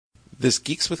This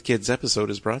Geeks with Kids episode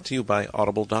is brought to you by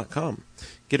Audible.com.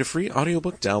 Get a free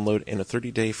audiobook download and a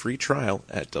 30-day free trial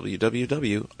at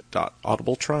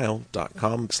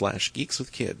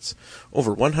www.audibletrial.com/geekswithkids.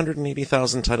 Over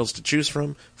 180,000 titles to choose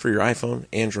from for your iPhone,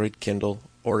 Android, Kindle,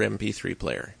 or MP3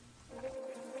 player.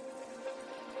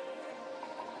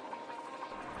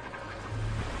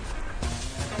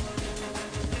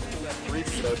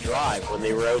 Drive when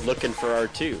they were out looking for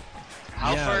R2.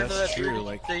 How far into that true.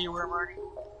 Like, day you were, Marty?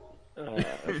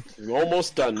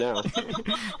 Almost done now.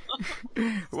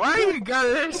 Why you gotta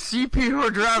let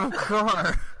CPO drive a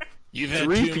car? You've had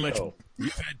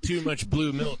too much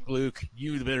blue milk, Luke.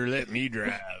 You better let me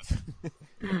drive.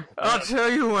 I'll tell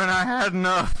you when I had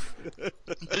enough.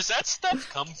 Does that stuff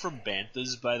come from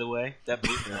Banthas, by the way? That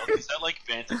blue milk? Is that like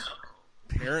Bantha milk?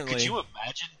 Apparently. Could you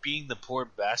imagine being the poor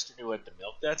bastard who had to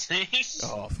milk that thing?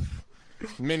 Oh,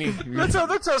 That's how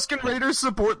the Tusken Raiders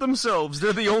support themselves.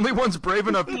 They're the only ones brave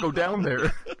enough to go down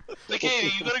there. Like, hey,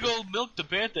 you gotta go milk the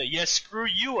Bantha. Yeah, screw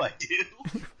you, I do.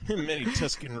 Many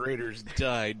Tusken Raiders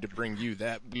died to bring you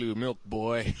that blue milk,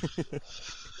 boy.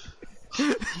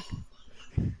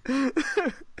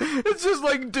 It's just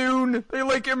like Dune. They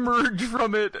like emerge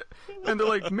from it, and they're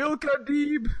like, Milk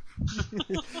Adib.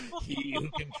 He who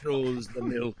controls the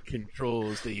milk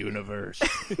controls the universe.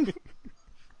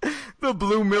 The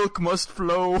blue milk must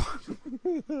flow.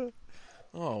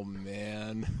 Oh,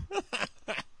 man.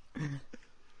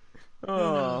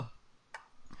 Oh.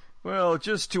 Well,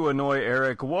 just to annoy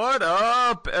Eric, what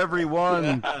up,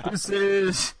 everyone? This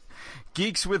is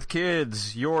Geeks with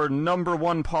Kids, your number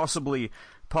one, possibly,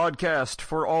 podcast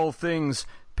for all things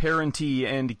parenty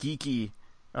and geeky.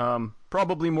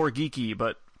 Probably more geeky,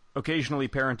 but occasionally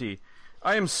parenty.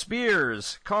 I am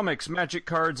Spears, comics, magic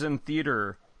cards, and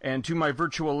theater. And to my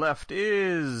virtual left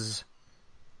is...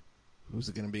 Who's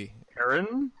it going to be?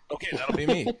 Aaron? Okay, that'll be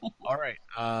me. All right.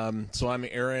 So I'm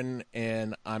Aaron,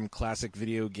 and I'm classic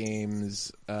video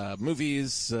games,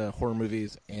 movies, horror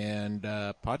movies, and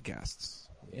podcasts.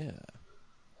 Yeah.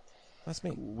 That's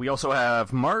me. We also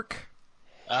have Mark.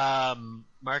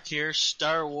 Mark here,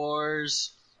 Star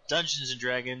Wars, Dungeons and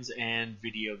Dragons, and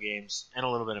video games, and a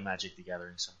little bit of Magic the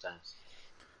Gathering sometimes.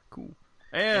 Cool.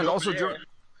 And also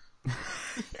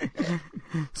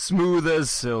smooth as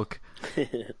silk.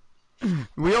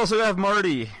 We also have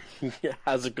Marty. Yeah,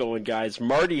 how's it going, guys?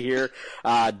 Marty here,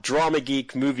 drama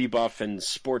geek, movie buff, and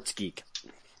sports geek.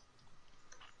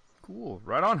 Cool.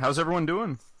 Right on. How's everyone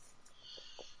doing?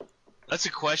 That's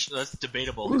a question that's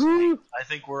debatable this week. I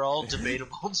think we're all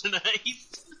debatable tonight.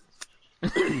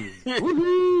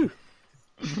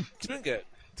 Doing good.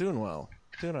 Doing well.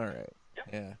 Doing all right.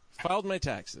 Yeah. Filed my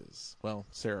taxes. Well,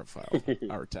 Sarah filed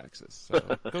our taxes. So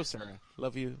go, Sarah.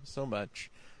 Love you so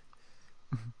much.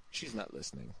 She's not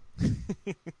listening.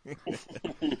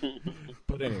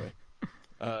 But anyway,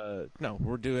 no,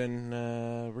 we're doing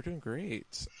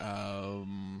great. Yeah.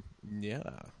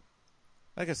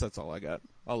 I guess that's all I got.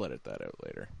 I'll edit that out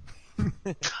later.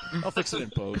 I'll fix it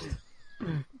in post.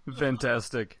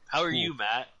 Fantastic. How are you,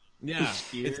 Matt? Yeah.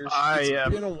 Spears? It's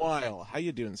been a while. How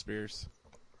you doing, Spears?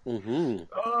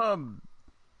 Mm-hmm.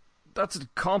 That's a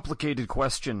complicated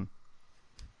question.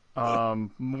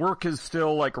 Work is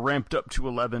still like ramped up to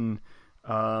 11.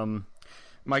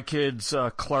 My kids,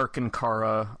 Clark and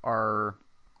Kara, are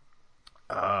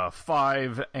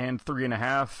 5 and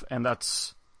 3.5, and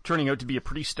that's turning out to be a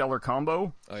pretty stellar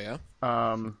combo. Oh yeah.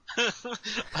 I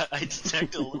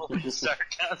detect a little bit of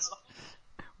sarcasm.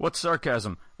 What's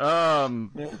sarcasm? And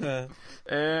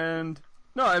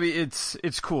no, I mean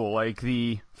it's cool. Like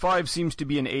the 5 seems to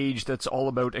be an age that's all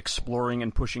about exploring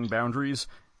and pushing boundaries,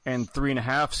 and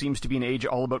 3.5 seems to be an age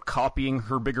all about copying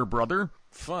her bigger brother.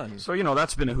 Fun. So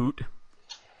that's been a hoot.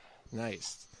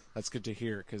 Nice. That's good to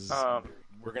hear, because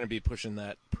we're going to be pushing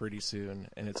that pretty soon,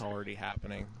 and it's already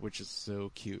happening, which is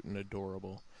so cute and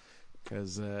adorable.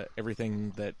 Because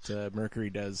everything that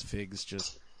Mercury does, Figs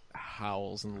just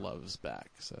howls and loves back.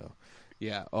 So,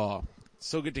 yeah. Oh,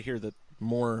 so good to hear that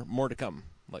more to come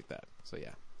like that. So,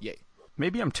 yeah. Yay.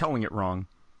 Maybe I'm telling it wrong.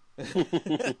 Like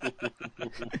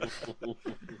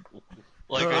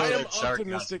I am said,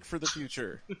 optimistic for the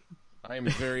future. I am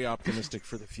very optimistic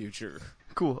for the future.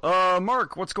 Cool.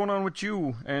 Mark, what's going on with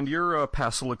you and your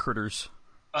passel of critters?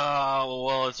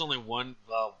 Well, it's only one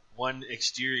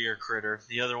exterior critter.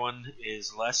 The other one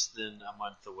is less than a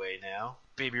month away now.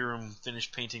 Baby room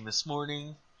finished painting this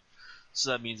morning,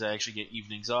 so that means I actually get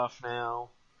evenings off now.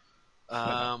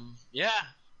 Yeah.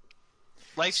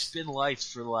 Life's been life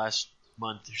for the last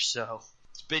month or so.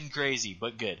 It's been crazy,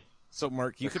 but good. So,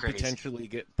 Mark, you They're could crazy. potentially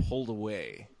get pulled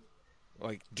away,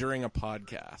 like, during a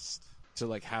podcast. to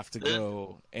like have to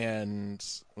go and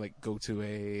like go to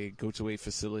a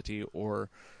facility or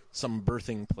some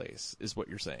birthing place, is what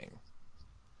you're saying.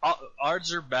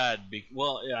 Odds are bad.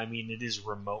 Well, I mean, it is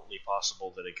remotely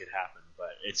possible that it could happen,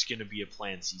 but it's going to be a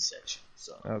planned C-section.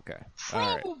 So Okay.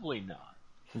 probably not.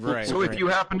 Right. So if you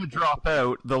happen to drop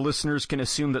out, the listeners can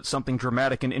assume that something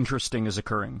dramatic and interesting is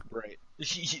occurring. Right.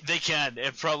 They can,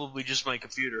 and probably just my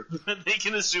computer. They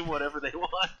can assume whatever they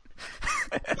want.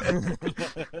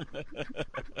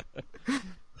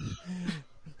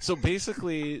 So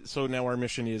basically, now our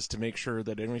mission is to make sure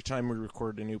that any time we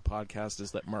record a new podcast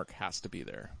is that Mark has to be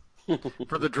there.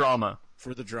 For the drama.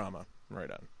 For the drama. Right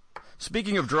on.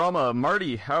 Speaking of drama,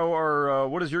 Marty,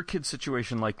 what is your kid's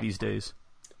situation like these days?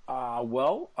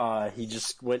 He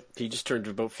just turned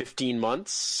about 15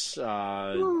 months.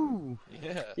 Ooh.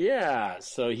 Yeah. Yeah,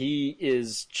 so he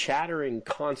is chattering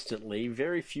constantly.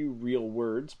 Very few real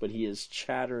words, but he is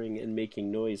chattering and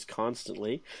making noise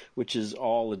constantly, which is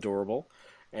all adorable.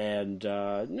 And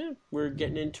we're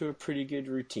getting into a pretty good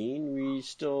routine. We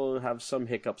still have some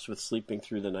hiccups with sleeping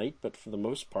through the night, but for the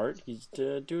most part, he's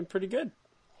doing pretty good.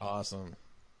 Awesome.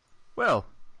 Well,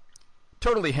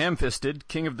 totally ham-fisted,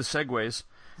 king of the segues.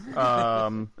 I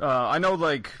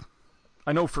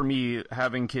know for me,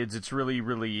 having kids, it's really,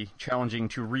 really challenging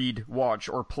to read, watch,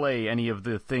 or play any of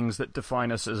the things that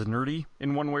define us as nerdy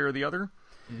in one way or the other.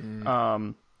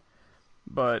 Mm.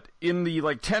 But in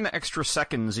the 10 extra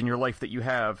seconds in your life that you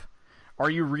have, are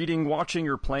you reading, watching,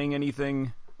 or playing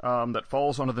anything that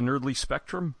falls onto the nerdly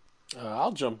spectrum?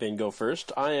 I'll jump in, go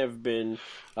first. I have been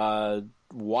rewatching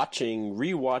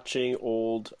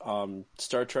old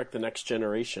Star Trek: The Next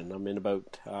Generation. I'm in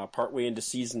about partway into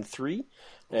season 3,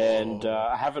 and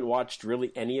I haven't watched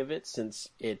really any of it since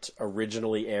it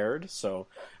originally aired. So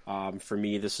for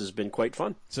me, this has been quite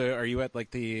fun. So are you at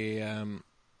the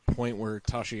point where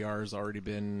Tasha Yar's already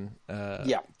been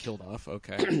killed off?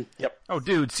 Okay. Yep. Oh,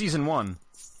 dude, season 1.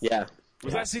 Yeah.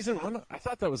 Was that season 1? I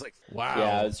thought that was wow.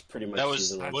 Yeah, it's pretty much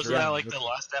season 1. Wasn't that the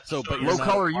last episode? So, but low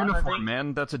color uniform,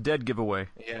 man. That's a dead giveaway.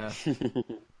 Yeah.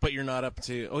 But you're not up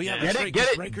to. Oh yeah, get it?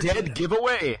 Get it? Riker dead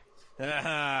giveaway.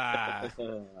 That's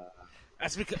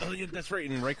because. Oh yeah, that's right.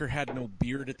 And Riker had no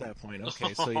beard at that point.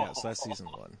 Okay, so that's season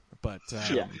 1. But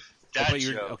but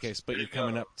you're but you're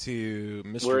coming up to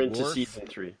Mr. We're Worf. into season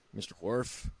 3. Mr.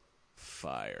 Worf,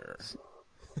 fire.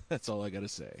 That's all I gotta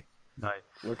say. Nice.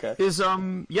 Okay. Is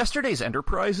yesterday's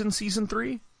Enterprise in season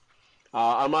 3?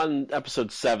 I'm on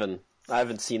episode 7. I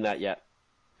haven't seen that yet.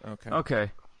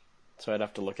 Okay. So I'd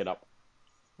have to look it up.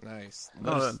 Nice.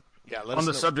 On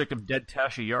the subject of dead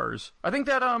Tasha Yars, I think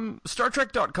that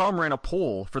StarTrek.com ran a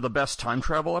poll for the best time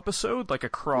travel episode,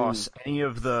 across any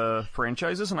of the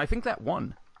franchises, and I think that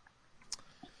won.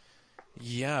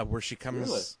 Yeah, where she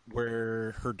comes,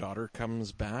 where her daughter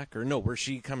comes back, or no, where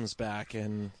she comes back,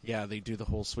 and they do the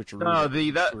whole switcheroo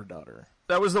to her daughter.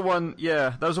 That was the one.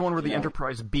 Yeah, that was the one where the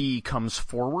Enterprise B comes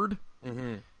forward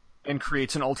and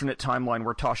creates an alternate timeline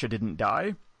where Tasha didn't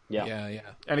die. Yeah.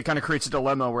 And it kind of creates a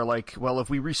dilemma where, if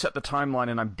we reset the timeline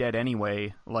and I'm dead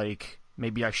anyway,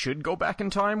 maybe I should go back in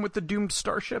time with the doomed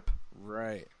starship.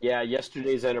 Right. Yeah,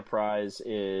 yesterday's Enterprise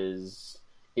is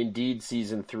indeed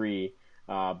season 3.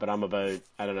 But I'm about,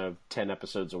 10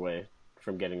 episodes away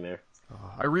from getting there.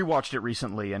 I rewatched it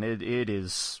recently, and it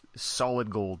is solid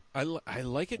gold. I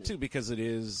like it, too, because it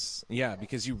is... Yeah,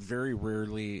 because you very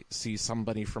rarely see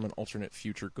somebody from an alternate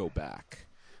future go back.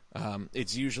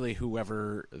 It's usually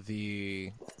whoever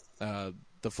the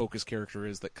focus character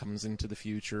is that comes into the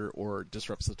future or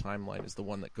disrupts the timeline is the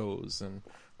one that goes and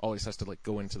always has to,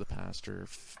 go into the past or,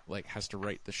 has to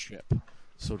right the ship,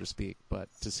 so to speak. But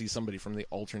to see somebody from the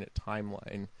alternate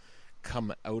timeline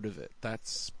come out of it,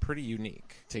 that's pretty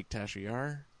unique. Take Tasha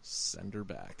Yar, send her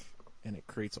back, and it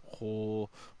creates a whole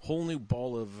new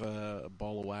ball of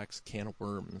wax, can of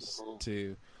worms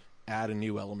to add a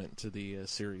new element to the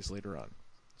series later on.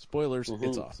 Spoilers,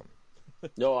 it's awesome.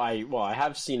 No, I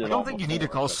have seen it. I don't think you need to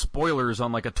call spoilers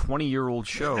on a 20-year-old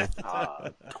show.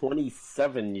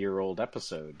 27-year-old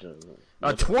episode.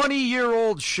 A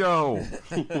 20-year-old show.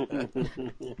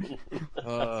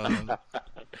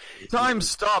 Time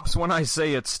stops when I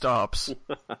say it stops.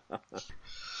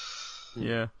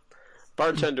 Yeah.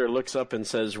 Bartender looks up and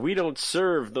says, "We don't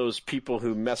serve those people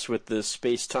who mess with the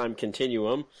space-time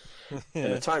continuum."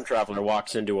 And a time traveler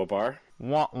walks into a bar.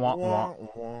 Wah, wah, wah.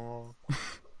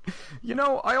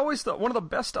 I always thought one of the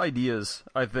best ideas,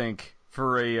 I think,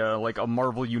 for a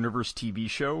Marvel Universe TV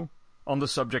show on the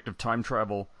subject of time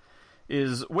travel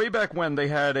is way back when they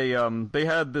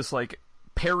had this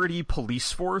parody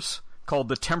police force called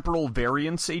the Temporal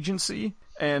Variance Agency,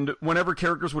 and whenever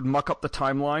characters would muck up the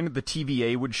timeline, the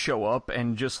TVA would show up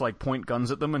and just like point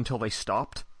guns at them until they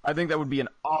stopped. I think that would be an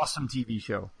awesome TV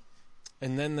show.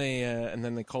 And then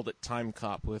they called it Time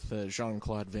Cop with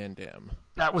Jean-Claude Van Damme.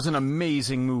 That was an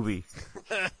amazing movie.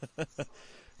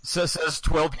 Says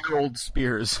 12-year-old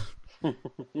Spears. All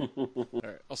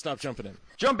right, I'll stop jumping in.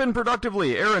 Jump in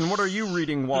productively. Aaron, what are you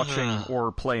reading, watching,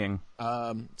 or playing?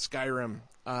 Skyrim.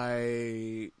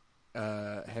 I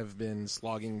have been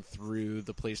slogging through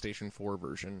the PlayStation 4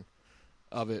 version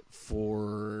of it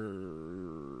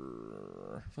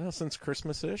since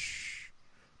Christmas-ish,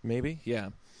 maybe? Yeah.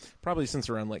 Probably since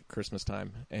around, like, Christmas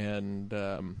time. And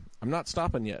I'm not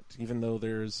stopping yet, even though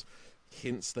there's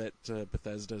hints that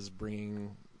Bethesda's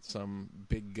bringing some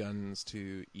big guns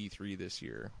to E3 this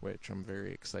year, which I'm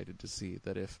very excited to see,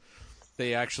 that if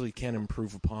they actually can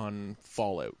improve upon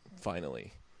Fallout,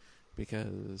 finally.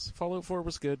 Because Fallout 4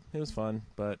 was good, it was fun,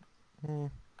 but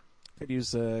could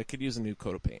use a new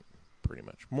coat of paint, pretty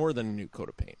much. More than a new coat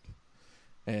of paint.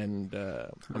 And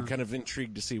I'm kind of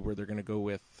intrigued to see where they're going to go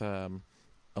with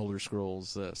Elder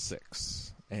Scrolls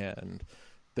 6. And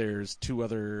there's two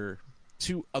other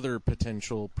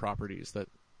potential properties that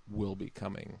will be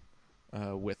coming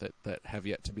with it that have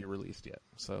yet to be released yet.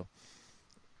 So,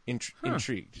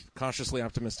 intrigued. Cautiously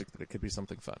optimistic that it could be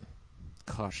something fun.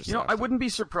 Cautiously I wouldn't be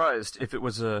surprised if it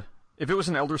was an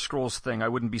Elder Scrolls thing. I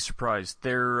wouldn't be surprised.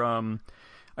 I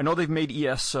know they've made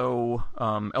ESO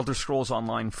Elder Scrolls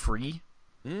Online free.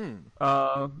 I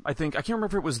can't remember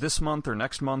if it was this month or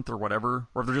next month or whatever,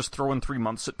 or if they're just throwing 3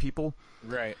 months at people.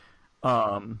 Right.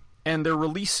 And they're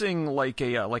releasing like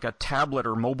a tablet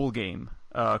or mobile game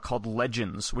called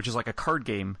Legends, which is like a card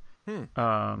game.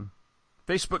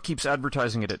 Facebook keeps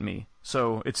advertising it at me,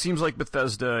 so it seems like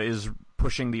Bethesda is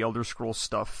pushing the Elder Scrolls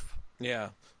stuff. Yeah,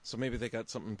 so maybe they got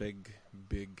something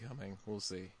big coming. We'll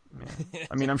see.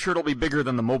 I mean, I'm sure it'll be bigger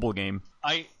than the mobile game.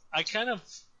 I kind of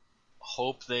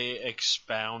hope they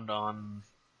expand on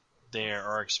their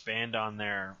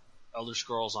Elder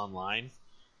Scrolls Online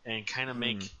and kind of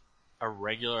make a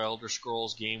regular Elder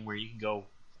Scrolls game where you can go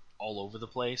all over the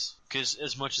place. Because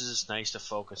as much as it's nice to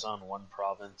focus on one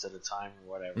province at a time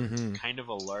or whatever, it's kind of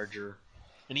a larger,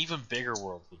 an even bigger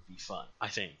world would be fun, I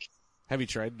think. Have you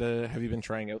been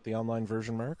trying out the online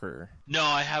version, Mark? Or no,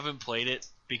 I haven't played it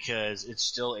because it's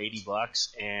still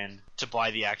 $80, and to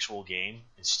buy the actual game,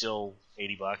 it's still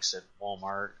 $80 at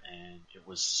Walmart, and it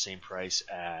was the same price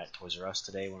at Toys R Us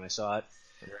today when I saw it.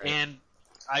 Right. And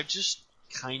I've just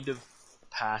kind of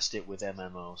passed it with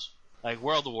MMOs. Like,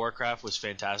 World of Warcraft was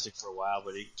fantastic for a while,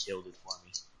 but it killed it for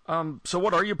me. So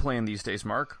what are you playing these days,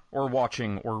 Mark? Or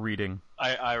watching, or reading?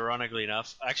 Ironically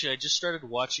enough, actually, I just started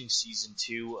watching Season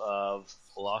 2 of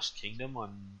Last Kingdom, I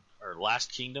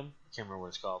can't remember what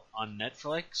it's called, on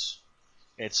Netflix.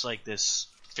 It's like this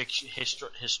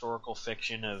historical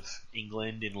fiction of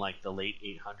England in, like, the late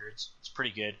 800s. It's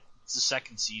pretty good. It's the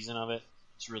second season of it.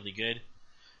 It's really good.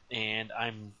 And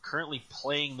I'm currently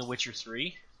playing The Witcher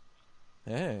 3.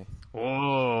 Hey.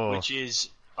 Whoa. Which is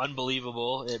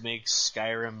unbelievable. It makes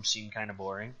Skyrim seem kind of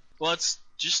boring. Well, it's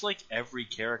just like every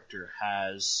character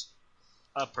has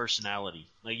a personality.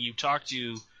 Like, you talk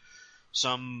to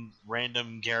some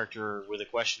random character with a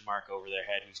question mark over their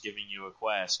head who's giving you a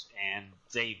quest, and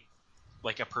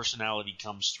a personality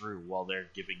comes through while they're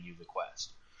giving you the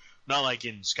quest. Not like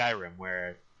in Skyrim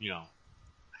where,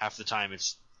 half the time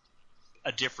it's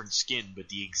a different skin, but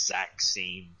the exact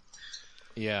same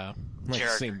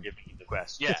character giving you the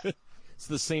quest. Yeah. It's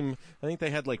the same. I think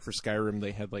they had, like, for Skyrim,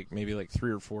 they had, like, maybe, like,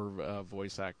 3 or 4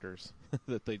 voice actors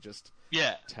that they just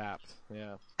tapped.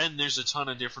 Yeah. And there's a ton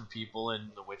of different people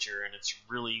in The Witcher, and it's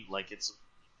really, like, it's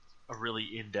a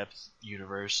really in-depth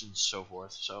universe and so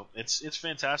forth. So it's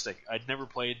fantastic. I'd never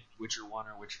played Witcher 1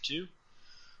 or Witcher 2,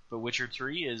 but Witcher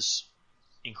 3 is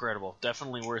incredible.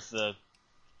 Definitely worth the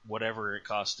whatever it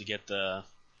costs to get the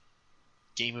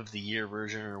Game of the Year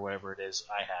version or whatever it is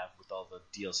I have with all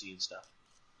the DLC and stuff.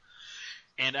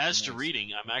 And as to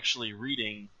reading, I'm actually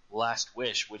reading Last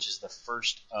Wish, which is the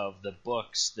first of the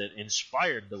books that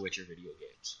inspired the Witcher video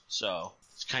games. So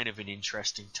it's kind of an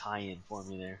interesting tie-in for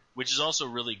me there, which is also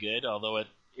really good, although it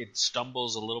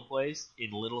stumbles a little place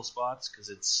in little spots because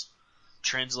it's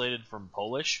translated from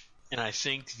Polish. And I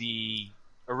think the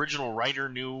original writer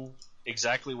knew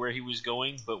exactly where he was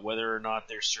going, but whether or not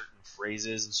there's certain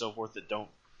phrases and so forth that don't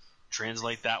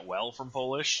translate that well from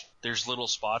Polish, there's little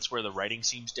spots where the writing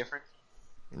seems different.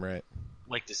 Right.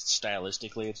 Like this,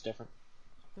 stylistically it's different.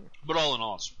 But all in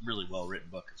all, it's a really well-written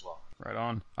book as well. Right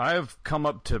on. I've come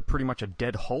up to pretty much a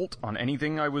dead halt on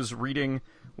anything I was reading,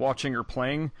 watching, or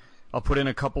playing. I'll put in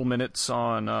a couple minutes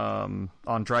on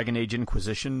Dragon Age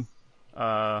Inquisition.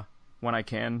 when I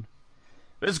can.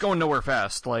 But it's going nowhere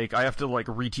fast. Like, I have to, like,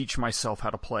 reteach myself how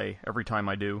to play every time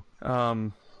I do.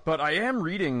 But I am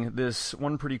reading this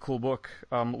one pretty cool book,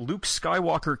 Luke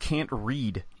Skywalker Can't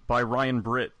Read by Ryan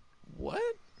Britt. What?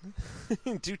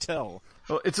 Do tell.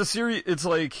 Well, it's a series. It's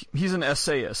like he's an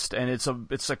essayist, and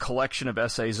it's a collection of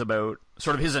essays about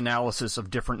sort of his analysis of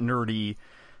different nerdy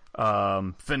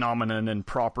phenomenon and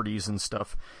properties and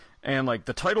stuff. And like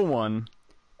the title one,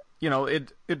 you know,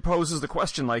 it poses the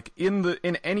question, like, in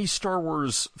any Star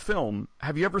Wars film,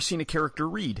 have you ever seen a character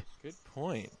read? Good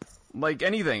point. Like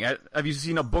anything. Have you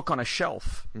seen a book on a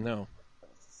shelf? No.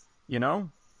 You know?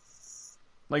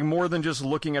 Like, more than just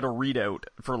looking at a readout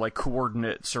for, like,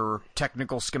 coordinates or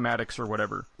technical schematics or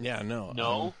whatever. Yeah, no.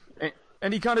 No.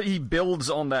 And he builds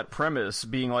on that premise,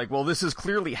 being like, well, this is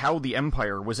clearly how the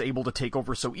Empire was able to take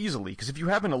over so easily. Because if you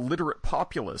have an illiterate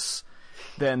populace,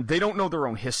 then they don't know their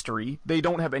own history. They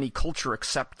don't have any culture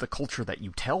except the culture that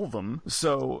you tell them.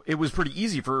 So it was pretty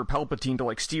easy for Palpatine to,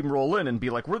 like, steamroll in and be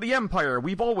like, we're the Empire.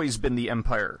 We've always been the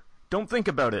Empire. Don't think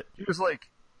about it. He was like,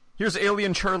 here's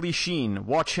alien Charlie Sheen.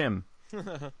 Watch him.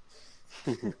 And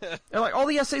like all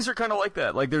the essays are kind of like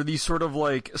that. Like they're these sort of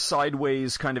like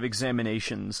sideways kind of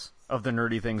examinations of the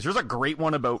nerdy things. There's a great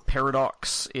one about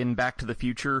paradox in Back to the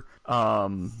Future,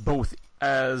 both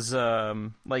as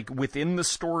like within the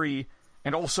story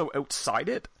and also outside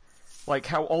it. Like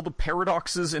how all the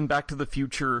paradoxes in Back to the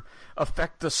Future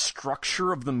affect the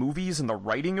structure of the movies and the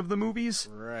writing of the movies.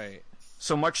 Right.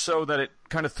 So much so that it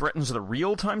kind of threatens the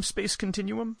real-time space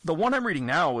continuum. The one I'm reading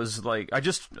now is like,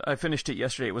 I finished it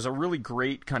yesterday. It was a really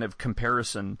great kind of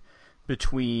comparison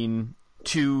between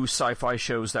two sci-fi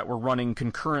shows that were running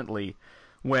concurrently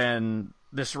when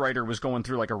this writer was going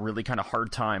through like a really kind of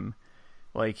hard time.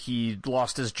 Like he'd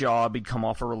lost his job, he'd come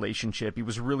off a relationship, he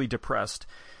was really depressed.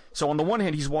 So on the one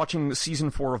hand, he's watching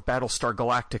season 4 of Battlestar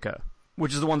Galactica,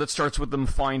 which is the one that starts with them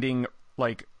finding,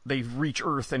 like, they reach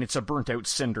Earth and it's a burnt-out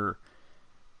cinder.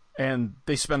 And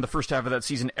they spend the first half of that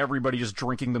season, everybody just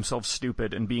drinking themselves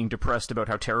stupid and being depressed about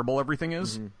how terrible everything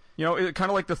is. Mm-hmm. You know, kind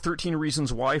of like the 13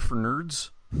 Reasons Why for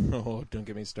nerds. Oh, don't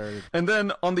get me started. And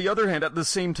then, on the other hand, at the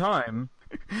same time,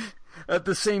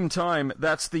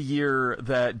 that's the year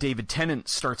that David Tennant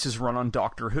starts his run on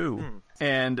Doctor Who.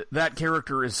 And that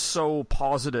character is so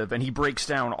positive, and he breaks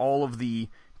down all of the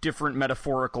different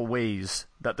metaphorical ways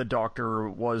that the Doctor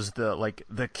was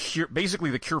the cure,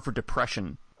 basically the cure for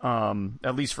depression.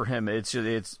 At least for him, it's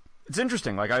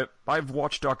interesting. Like I've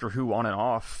watched Doctor Who on and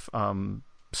off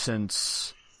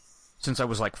since I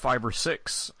was like 5 or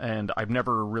 6, and I've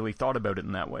never really thought about it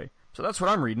in that way. So that's what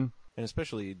I'm reading. And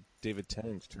especially David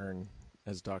Tennant's turn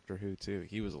as Doctor Who too.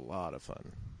 He was a lot of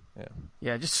fun.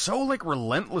 Yeah, just so like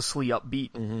relentlessly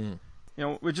upbeat. Mm-hmm. You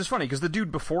know, which is funny because the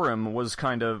dude before him was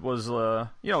sort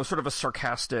of a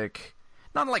sarcastic,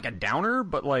 not like a downer,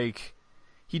 but like.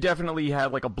 He definitely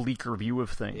had, like, a bleaker view of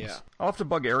things. Yeah. I'll have to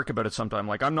bug Eric about it sometime.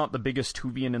 Like, I'm not the biggest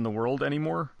Whovian in the world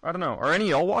anymore. I don't know. Are any of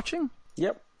y'all watching?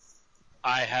 Yep.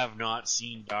 I have not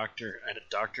seen a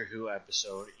Doctor Who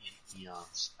episode in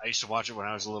eons. I used to watch it when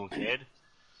I was a little kid,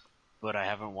 but I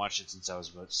haven't watched it since I was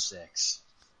about 6.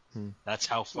 That's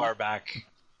how far back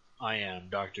I am,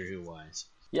 Doctor Who-wise.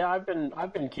 Yeah, I've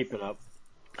been keeping up.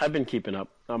 I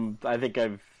think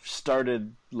I've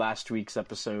started last week's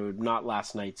episode, not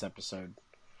last night's episode.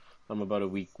 I'm about a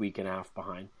week and a half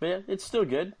behind. But yeah, it's still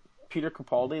good. Peter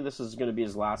Capaldi, this is going to be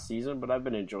his last season, but I've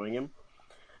been enjoying him.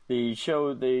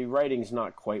 The writing's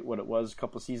not quite what it was a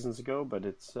couple of seasons ago, but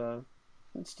it's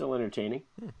still entertaining.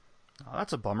 Oh,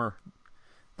 that's a bummer.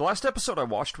 The last episode I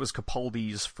watched was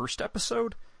Capaldi's first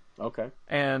episode. Okay.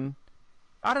 And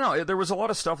I don't know, there was a lot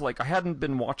of stuff, like, I hadn't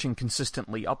been watching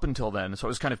consistently up until then, so I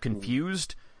was kind of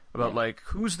confused about, like,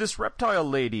 who's this reptile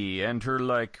lady and her,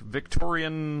 like,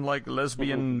 Victorian, like,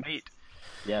 lesbian mate.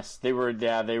 Yes, they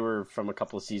were from a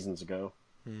couple of seasons ago.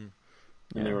 And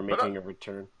they were making a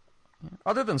return.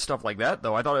 Other than stuff like that,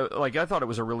 though, I thought it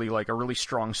was a really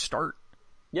strong start.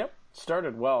 Yep,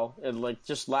 started well. And, like,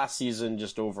 just last season,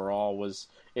 just overall,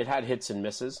 it had hits and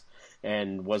misses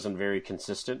and wasn't very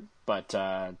consistent. But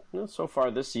so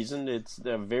far this season, it's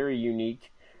very unique.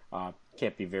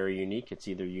 Can't be very unique. It's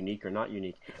either unique or not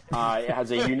unique. It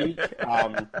has a unique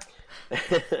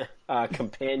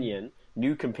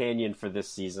new companion for this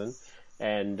season,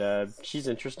 and she's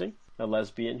interesting. A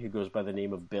lesbian who goes by the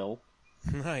name of Bill.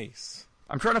 Nice.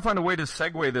 I'm trying to find a way to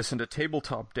segue this into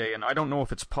Tabletop Day, and I don't know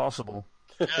if it's possible.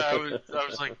 Yeah, I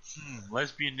was like,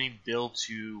 lesbian named Bill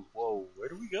to, whoa, where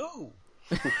do we go?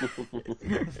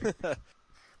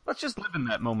 Let's just live in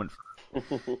that moment.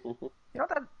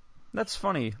 That's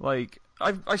funny. Like,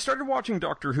 I started watching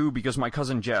Doctor Who because my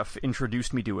cousin Jeff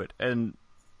introduced me to it, and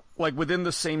like within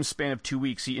the same span of 2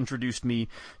 weeks, he introduced me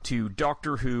to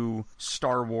Doctor Who,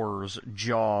 Star Wars,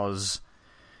 Jaws,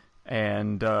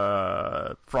 and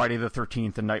Friday the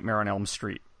 13th and Nightmare on Elm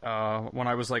Street. When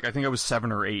I was like, I think I was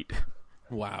 7 or 8.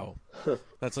 Wow.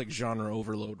 That's like genre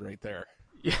overload right there.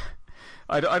 Yeah.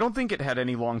 I don't think it had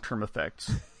any long-term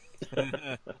effects.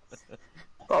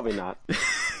 Probably not.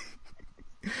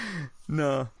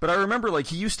 No. But I remember, like,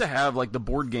 he used to have, like, the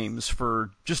board games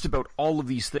for just about all of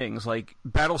these things. Like,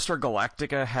 Battlestar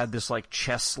Galactica had this, like,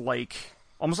 chess-like,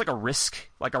 almost like a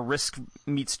Risk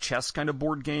meets chess kind of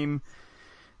board game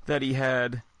that he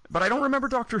had. But I don't remember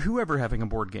Doctor Who ever having a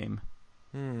board game.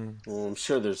 Well, I'm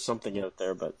sure there's something out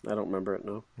there, but I don't remember it,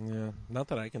 no. Yeah, not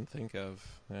that I can think of.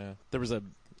 Yeah. There was a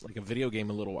video game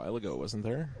a little while ago, wasn't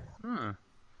there?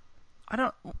 I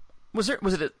don't... Was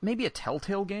it maybe a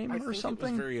Telltale game or something?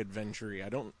 It was very adventure-y.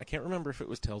 I can't remember if it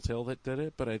was Telltale that did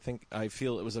it, but I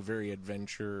feel it was a very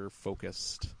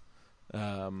adventure-focused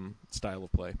style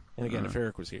of play. And again, if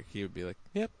Eric was here, he would be like,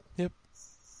 "Yep."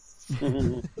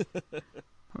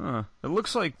 Huh. It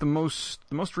looks like the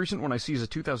most recent one I see is a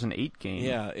 2008 game.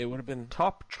 Yeah, it would have been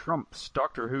Top Trumps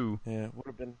Doctor Who. Yeah, it would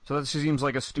have been. So that seems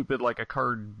like a stupid, like a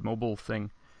card mobile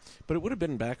thing. But it would have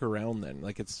been back around then.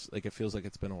 It feels like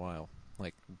it's been a while,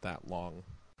 like that long.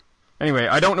 Anyway,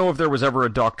 I don't know if there was ever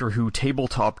a Doctor Who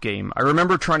tabletop game. I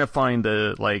remember trying to find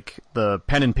the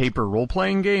pen and paper role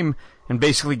playing game and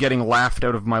basically getting laughed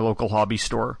out of my local hobby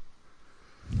store.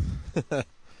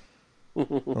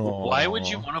 Why would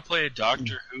you want to play a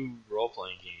Doctor Who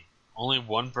role-playing game? Only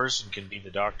one person can be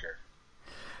the Doctor.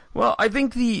 Well, I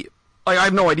think I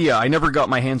have no idea. I never got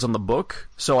my hands on the book,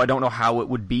 so I don't know how it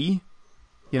would be.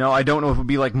 You know, I don't know if it would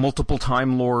be like multiple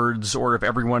Time Lords or if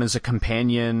everyone is a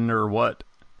companion or what.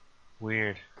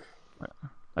 Weird.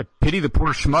 I pity the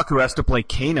poor schmuck who has to play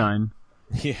K9.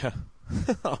 Yeah.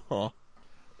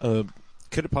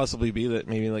 Could it possibly be that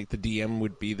maybe like the DM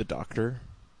would be the Doctor?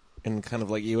 And kind of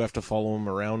like you have to follow him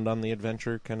around on the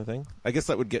adventure kind of thing? I guess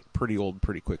that would get pretty old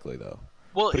pretty quickly, though.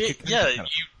 Well, you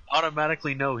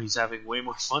automatically know he's having way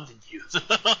more fun than you.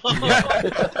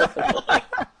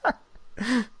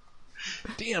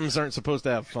 DMs aren't supposed to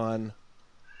have fun.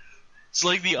 It's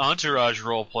like the Entourage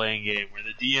role-playing game where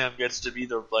the DM gets to be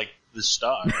the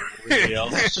star. Everybody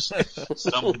else is just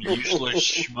some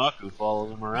useless schmuck who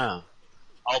follows him around.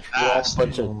 I'll pass.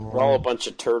 We're all a bunch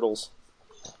of turtles.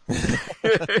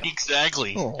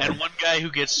 Exactly. Oh. And one guy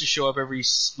who gets to show up every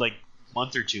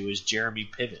month or two is Jeremy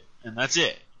Piven, and that's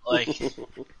it. Like,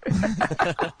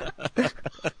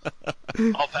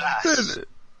 I'll pass.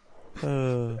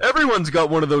 Everyone's got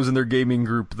one of those in their gaming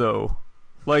group, though.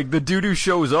 Like, the dude who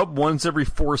shows up once every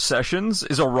 4 sessions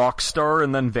is a rock star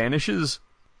and then vanishes.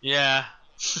 Yeah.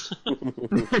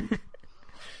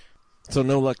 So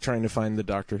no luck trying to find the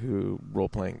Doctor Who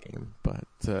role-playing game, but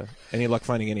any luck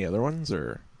finding any other ones,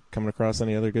 or coming across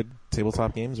any other good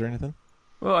tabletop games or anything?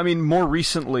 Well, I mean, more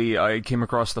recently I came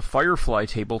across the Firefly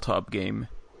tabletop game,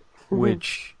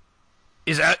 which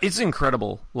it's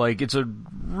incredible. Like, it's a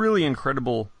really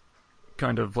incredible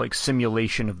kind of like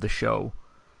simulation of the show.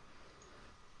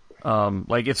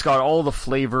 Like, it's got all the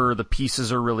flavor, the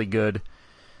pieces are really good,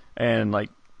 and like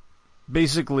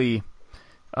basically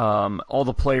all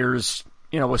the players,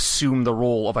 assume the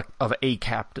role of a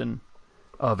captain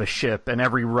of a ship, and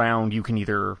every round you can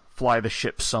either fly the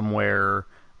ship somewhere,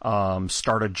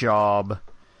 start a job,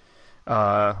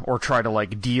 or try to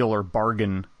like deal or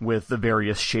bargain with the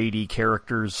various shady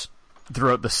characters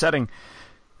throughout the setting.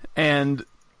 And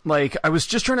like I was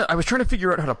trying to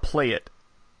figure out how to play it,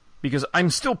 because I'm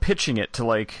still pitching it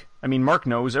to Mark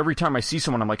knows, every time I see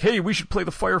someone I'm like, hey, we should play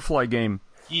the Firefly game.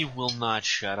 He will not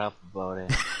shut up about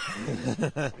it.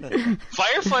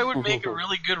 Firefly would make a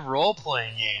really good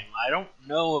role-playing game. I don't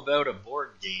know about a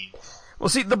board game. Well,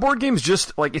 see, the board game's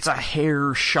just, it's a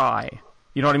hair shy.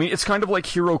 You know what I mean? It's kind of like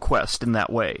Hero Quest in that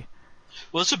way.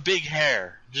 Well, it's a big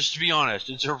hair. Just to be honest,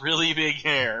 it's a really big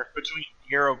hair between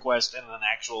Hero Quest and an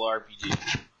actual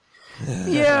RPG.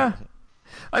 Yeah.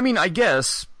 I mean, I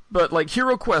guess, but,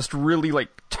 Hero Quest really,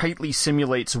 tightly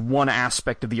simulates one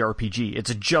aspect of the RPG.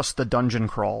 It's just the dungeon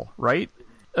crawl, right?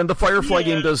 And the Firefly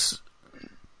game does,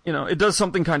 it does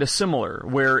something kind of similar,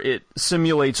 where it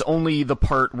simulates only the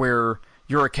part where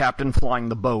you're a captain flying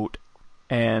the boat.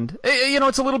 And,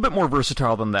 it's a little bit more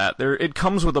versatile than that. It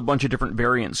comes with a bunch of different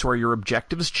variants where your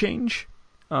objectives change.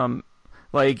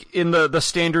 Like, in the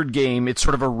standard game, it's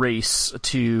sort of a race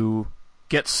to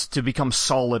become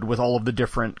solid with all of the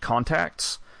different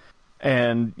contacts.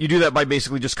 And you do that by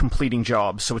basically just completing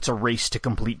jobs, so it's a race to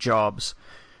complete jobs.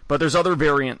 But there's other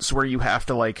variants where you have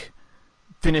to,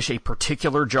 finish a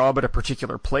particular job at a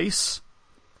particular place.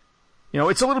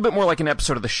 it's a little bit more like an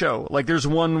episode of the show. Like, there's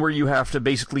one where you have to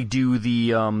basically do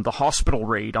the hospital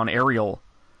raid on Ariel.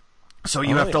 So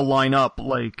you have to line up,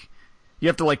 like, you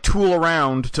have to, like, tool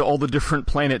around to all the different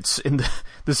planets in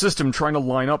the system, trying to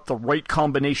line up the right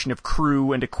combination of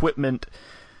crew and equipment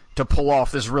to pull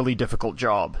off this really difficult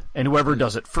job. And whoever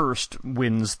does it first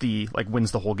wins the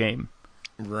whole game.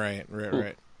 Right.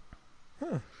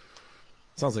 Huh.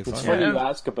 Sounds like fun. It's funny you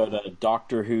ask about a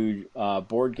Doctor Who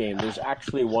board game. There's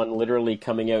actually one literally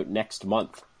coming out next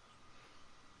month.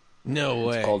 No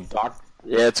way.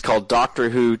 It's called Doctor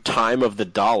Who Time of the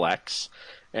Daleks,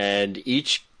 and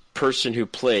each person who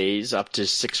plays, up to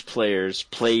 6 players,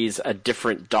 plays a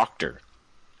different Doctor.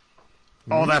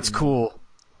 Oh, that's cool.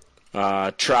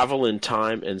 Travel in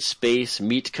time and space,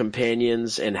 meet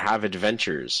companions, and have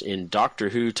adventures. In Doctor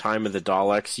Who Time of the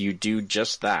Daleks, you do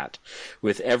just that,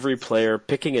 with every player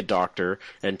picking a Doctor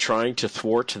and trying to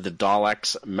thwart the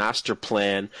Daleks' master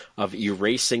plan of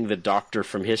erasing the Doctor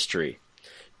from history.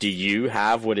 Do you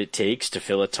have what it takes to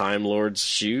fill a Time Lord's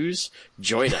shoes?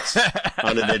 Join us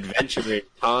on an adventure in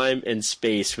time and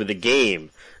space with a game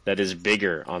that is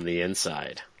bigger on the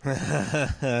inside.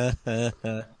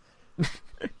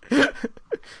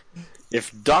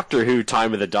 If Doctor Who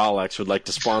Time of the Daleks would like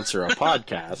to sponsor a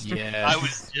podcast... Yeah. I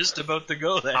was just about to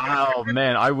go there. Oh,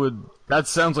 man, I would... That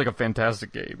sounds like a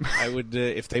fantastic game. I would,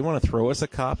 if they want to throw us a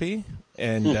copy,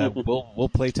 and we'll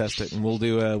play test it, and we'll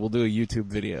do a YouTube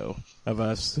video of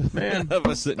us,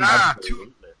 sitting.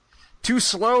 Too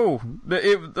slow.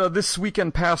 This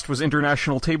weekend past was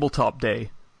International Tabletop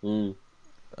Day. Mm.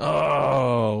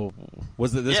 Oh,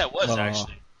 was it this? Yeah, it was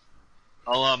actually.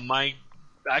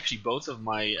 Actually, both of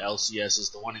my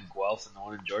LCSs, the one in Guelph and the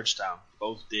one in Georgetown,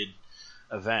 both did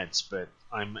events, but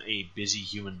I'm a busy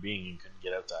human being and couldn't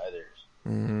get out to either.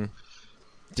 Mm-hmm.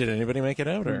 Did anybody make it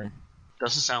out, or?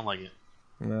 Doesn't sound like it.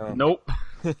 No. Nope.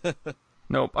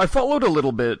 Nope. I followed a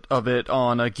little bit of it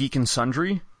on Geek and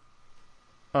Sundry,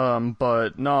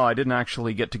 but no, I didn't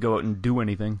actually get to go out and do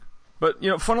anything. But,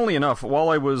 funnily enough, while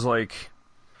I was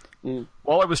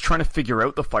trying to figure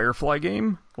out the Firefly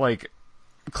game, like,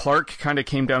 Clark kind of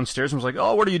came downstairs and was like,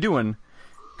 "Oh, what are you doing?"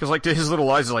 Because, like, to his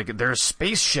little eyes, like, there's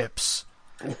spaceships.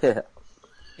 Yeah.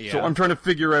 So I'm trying to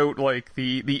figure out, like,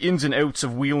 the ins and outs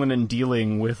of wheeling and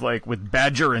dealing with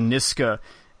Badger and Niska.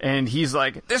 And he's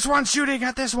like, "This one's shooting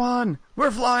at this one!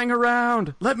 We're flying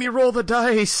around! Let me roll the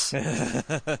dice!" And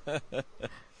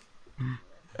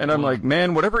I'm like,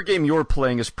 man, whatever game you're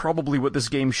playing is probably what this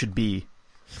game should be.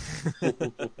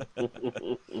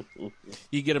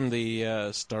 You get him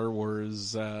the Star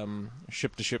Wars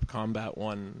ship-to-ship combat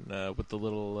one with the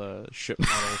little ship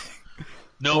models.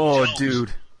 No,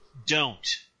 dude.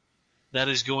 Don't. That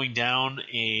is going down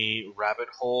a rabbit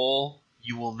hole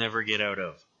you will never get out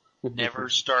of. Never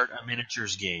start a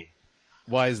miniatures game.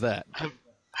 Why is that?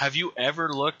 Have you ever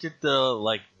looked at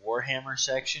the Warhammer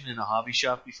section in a hobby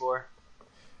shop before?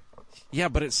 Yeah,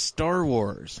 but it's Star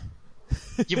Wars.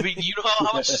 Yeah, but you know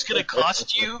how much it's going to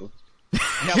cost you?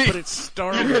 Yeah, but it's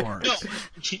Star Wars. No,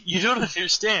 you don't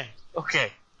understand.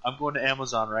 Okay, I'm going to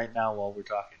Amazon right now while we're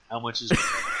talking. How much is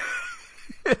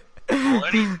it?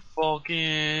 Millennium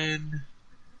Falcon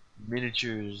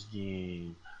miniatures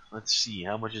game. Let's see,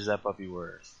 how much is that puppy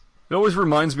worth? It always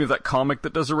reminds me of that comic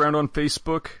that does around on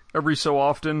Facebook every so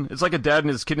often. It's like a dad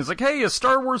and his kid is like, "Hey, a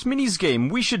Star Wars minis game.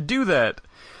 We should do that."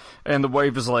 And the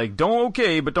wife is like,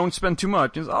 but don't spend too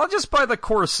much. He's, "I'll just buy the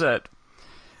core set."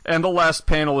 And the last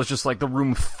panel is just like the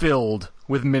room filled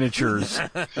with miniatures.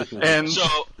 And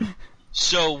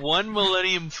so one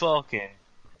Millennium Falcon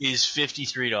is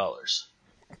 $53.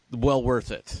 Well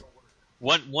worth it.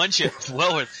 One chip,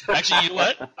 well worth. Actually, you know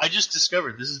what? I just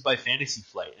discovered this is by Fantasy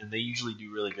Flight, and they usually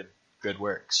do really good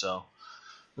work. So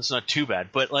that's not too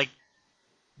bad. But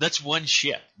that's one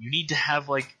ship. You need to have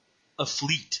a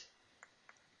fleet.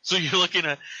 So you're looking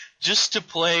at, just to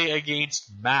play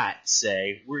against Matt,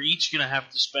 say, we're each going to have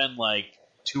to spend $200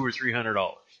 or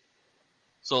 $300.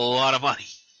 So a lot of money.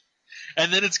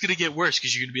 And then it's going to get worse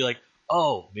because you're going to be like,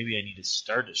 oh, maybe I need a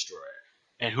Star Destroyer.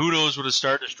 And who knows what a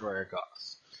Star Destroyer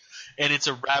costs. And it's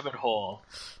a rabbit hole.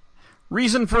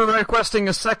 Reason for requesting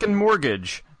a second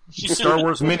mortgage. Star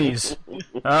Wars minis.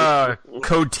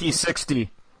 Code T60.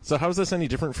 So how is this any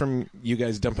different from you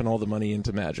guys dumping all the money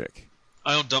into Magic?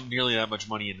 I don't dump nearly that much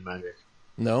money into Magic.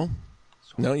 No?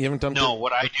 No, you haven't dumped No,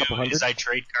 what I do is I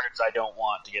trade cards I don't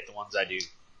want to get the ones I do.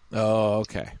 Oh,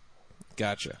 okay.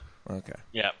 Gotcha. Okay.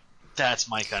 Yeah, that's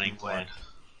my cunning plan.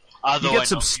 You get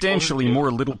substantially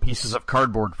more little pieces of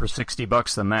cardboard for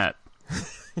 $60 than that.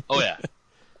 Oh, yeah.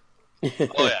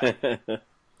 Oh, yeah.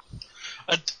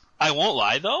 I won't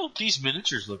lie, though. These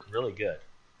miniatures look really good.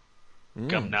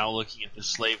 I'm now looking at the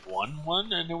Slave 1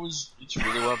 one, and it's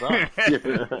really well done.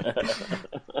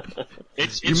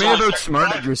 It's You may have only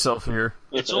outsmarted $35. yourself here.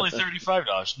 It's only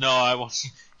 $35. No, I won't.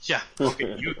 Yeah,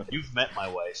 okay, you've met my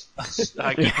wife.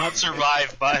 I cannot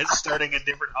survive by starting a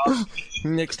different hobby.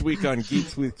 Next week on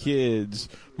Geeks with Kids.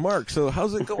 Mark, so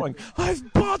how's it going?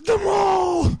 I've bought them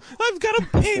all! I've got a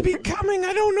baby coming!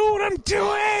 I don't know what I'm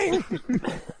doing!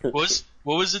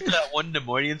 What was it that one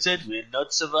Nemoidian said? We'll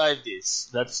not survive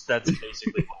this. That's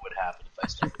basically what would happen if I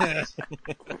started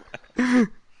this.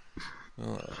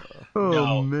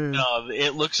 Man. No,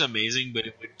 it looks amazing, but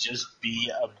it would just be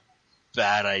a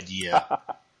bad idea.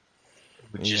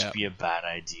 It would just be a bad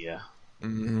idea.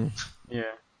 Mm-hmm. Yeah.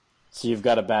 So you've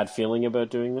got a bad feeling about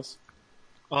doing this?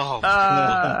 Oh,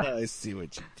 I see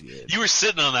what you did. you were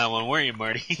sitting on that one, weren't you,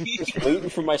 Marty? Waiting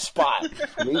for my spot.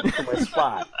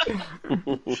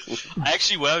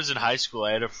 Actually, when I was in high school,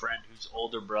 I had a friend whose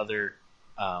older brother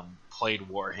played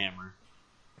Warhammer,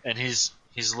 and his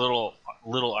little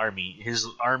army. His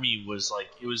army was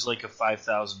like a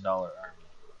 $5,000 army.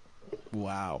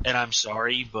 Wow. And I'm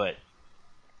sorry, but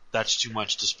that's too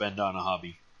much to spend on a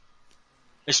hobby.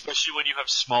 Especially when you have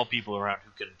small people around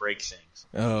who can break things.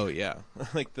 Oh, yeah.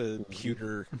 Like the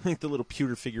little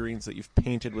pewter figurines that you've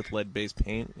painted with lead-based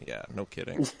paint. Yeah, no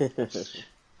kidding.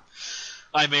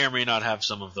 I may or may not have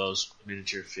some of those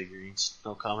miniature figurines.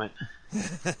 No comment.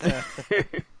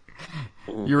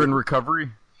 You're in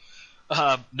recovery?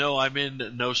 No, I'm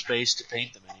in no space to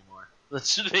paint them anymore.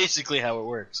 That's basically how it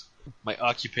works. My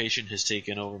occupation has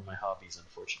taken over my hobbies,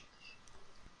 unfortunately.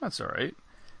 That's all right.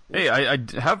 Hey, I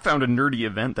have found a nerdy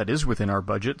event that is within our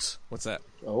budgets. What's that?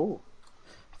 Oh.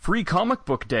 Free Comic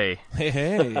Book Day.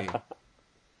 Hey.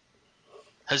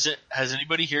 Has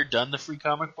anybody here done the free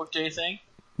comic book day thing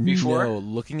before? No,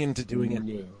 looking into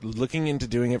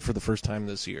doing it for the first time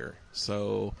this year.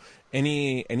 So,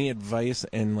 any advice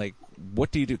and like,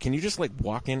 what do you do? Can you just like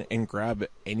walk in and grab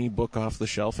any book off the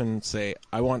shelf and say,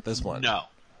 "I want this one"? No.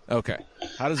 Okay.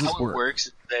 How does this work? How it works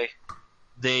is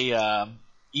they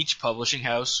each publishing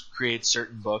house creates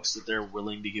certain books that they're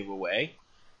willing to give away,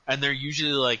 and they're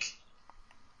usually like,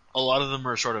 a lot of them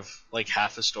are sort of like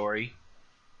half a story,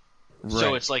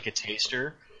 so it's like a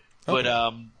taster. Okay.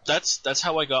 But that's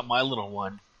how I got my little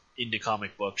one into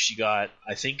comic books. She got,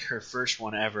 I think, her first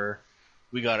one ever.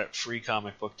 We got it free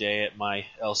comic book day at my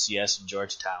LCS in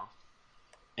Georgetown,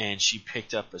 and she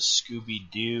picked up a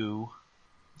Scooby-Doo.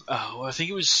 Oh, I think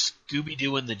it was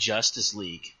Scooby-Doo and the Justice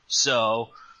League. So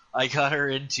I got her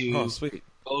into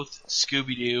both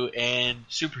Scooby-Doo and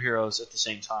superheroes at the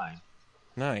same time.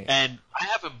 Nice. And I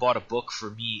haven't bought a book for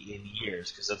me in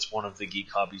years, because that's one of the geek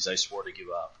hobbies I swore to give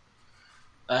up.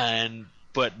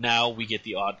 But now we get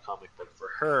the odd comic book for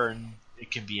her, and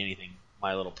it can be anything.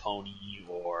 My Little Pony,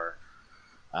 or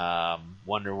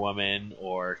Wonder Woman,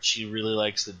 or she really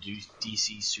likes the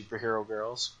DC superhero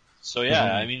girls. So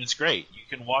yeah, I mean, it's great. You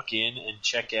can walk in and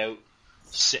check out.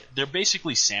 They're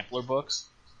basically sampler books,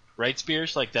 right,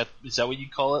 Spears? Like that? Is that what you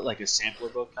call it? Like a sampler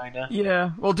book, kind of?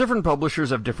 Yeah. Well, different publishers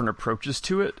have different approaches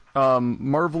to it.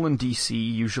 Marvel and DC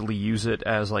usually use it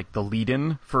as like the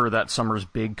lead-in for that summer's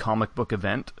big comic book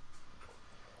event.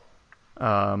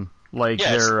 Like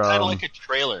yeah, it's they're kind of like a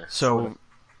trailer. So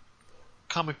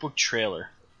comic book trailer.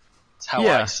 That's how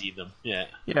I see them. Yeah.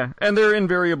 Yeah, and they're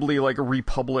invariably like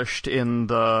republished in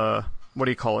the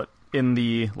in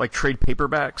the like trade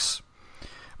paperbacks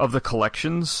of the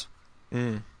collections.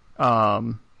 Like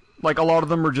a lot of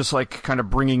them are just like kind of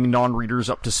bringing non-readers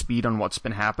up to speed on what's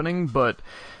been happening, but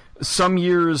some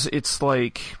years it's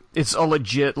like it's a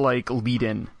legit like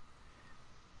lead-in.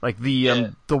 Like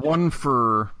the one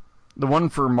for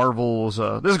Marvel's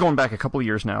this is going back a couple of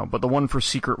years now, but the one for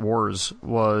Secret Wars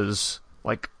was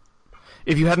like,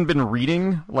 if you hadn't been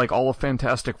reading like all of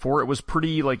Fantastic Four, it was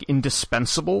pretty like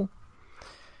indispensable.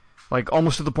 Like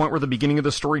almost to the point where the beginning of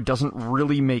the story doesn't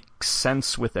really make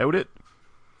sense without it.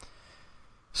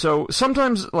 So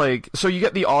sometimes so you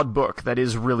get the odd book that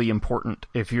is really important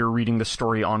if you're reading the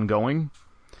story ongoing.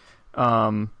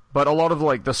 But a lot of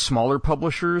like the smaller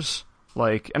publishers,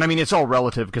 and I mean it's all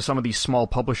relative because some of these small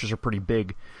publishers are pretty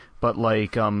big, but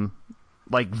like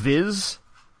Viz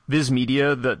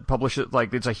Media that publishes,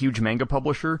 like, it's a huge manga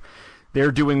publisher.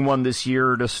 They're doing one this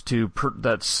year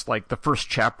that's like the first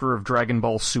chapter of Dragon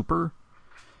Ball Super.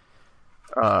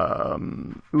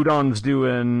 Udon's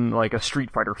doing like a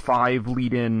Street Fighter V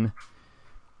lead-in.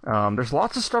 There's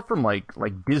lots of stuff from like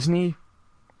Disney.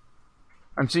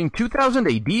 I'm seeing 2000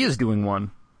 AD is doing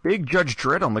one. Big Judge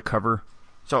Dredd on the cover.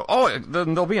 So,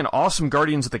 then there'll be an awesome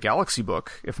Guardians of the Galaxy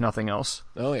book, if nothing else.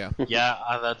 Oh, yeah. Yeah,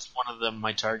 that's one of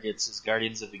my targets is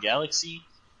Guardians of the Galaxy,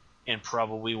 and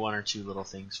probably one or two little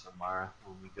things for Mara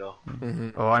when we go. Mm-hmm.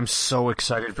 Oh, I'm so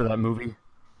excited for that movie.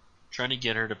 Trying to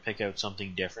get her to pick out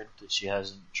something different that she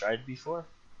hasn't tried before.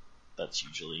 That's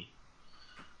usually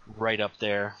right up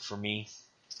there for me,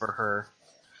 for her.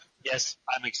 Yes,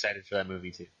 I'm excited for that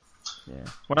movie too. Yeah.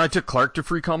 When I took Clark to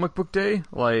Free Comic Book Day,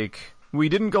 like, we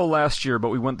didn't go last year, but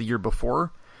we went the year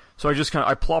before. So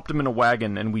I plopped him in a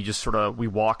wagon and we just we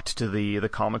walked to the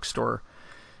comic store.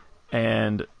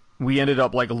 And we ended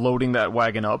up like loading that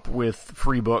wagon up with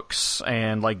free books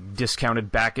and like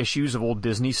discounted back issues of old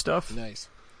Disney stuff. Nice.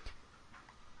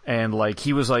 And like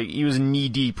he was knee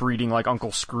deep reading like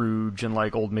Uncle Scrooge and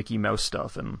like old Mickey Mouse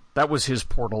stuff, and that was his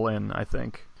portal in, I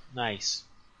think. Nice.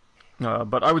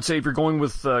 But I would say if you're going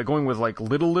with like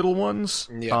little ones,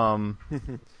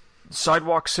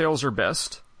 sidewalk sales are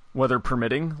best, weather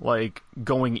permitting. Like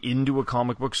going into a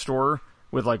comic book store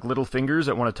with like little fingers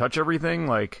that want to touch everything,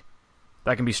 like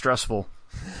that can be stressful.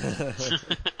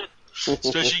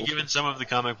 Especially given some of the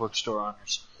comic book store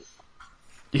owners.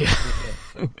 Yeah.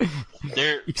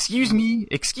 Excuse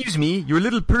me, your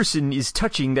little person is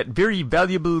touching that very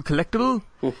valuable collectible.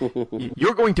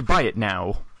 You're going to buy it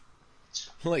now.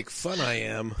 Like fun I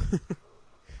am.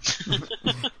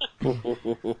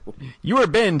 You are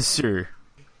banned, sir.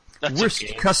 That's Worst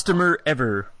okay. customer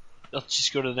ever. Let's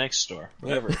just go to the next store.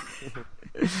 Whatever.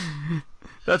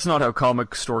 That's not how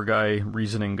comic store guy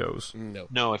reasoning goes.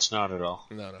 No, it's not at all.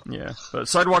 No. Yeah, but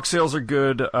sidewalk sales are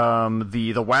good.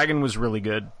 The wagon was really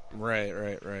good.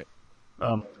 Right.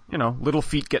 Little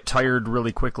feet get tired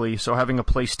really quickly, so having a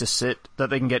place to sit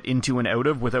that they can get into and out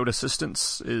of without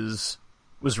assistance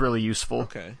was really useful.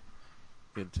 Okay,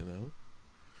 good to know.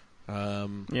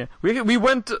 Yeah, we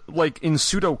went like in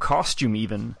pseudo costume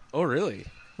even. Oh, really?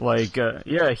 Like,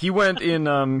 he went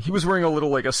in. He was wearing a little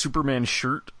like a Superman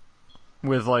shirt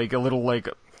with like a little like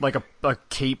a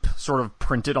cape sort of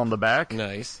printed on the back.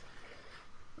 Nice.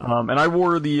 And I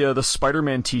wore the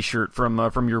Spider-Man T-shirt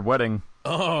from your wedding.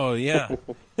 Oh yeah.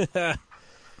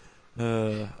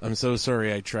 I'm so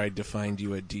sorry I tried to find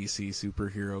you a DC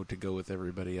superhero to go with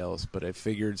everybody else, but I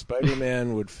figured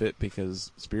Spider-Man would fit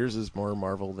because Spears is more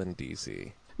Marvel than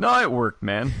DC. No, it worked,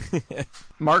 man.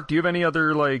 Mark, do you have any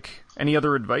other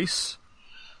advice?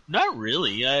 Not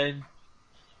really.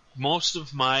 Most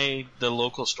of the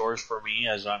local stores for me,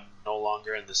 as I'm no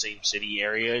longer in the same city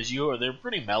area as you, they're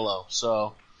pretty mellow.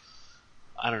 So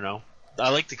I don't know. I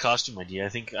like the costume idea. I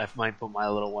think I might put my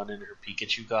little one in her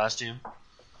Pikachu costume.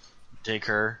 Take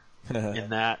her in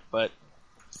that, but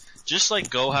just like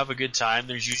go have a good time.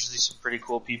 There's usually some pretty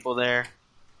cool people there.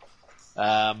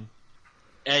 And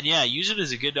yeah, use it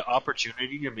as a good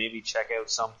opportunity to maybe check out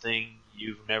something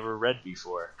you've never read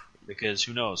before, because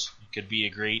who knows, it could be a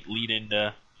great lead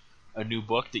into a new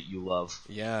book that you love.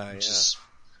 Yeah, which is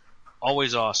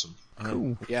always awesome.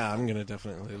 Cool. Yeah, I'm gonna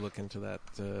definitely look into that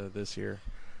this year.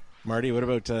 Marty, what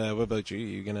about you?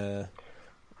 You gonna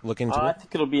look into it? I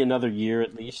think it'll be another year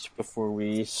at least before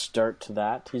we start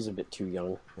that. He's a bit too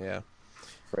young. Yeah.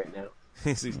 Right now.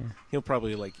 He'll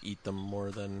probably like eat them more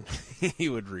than he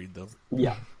would read them.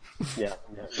 Yeah.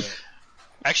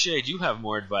 Actually, I do have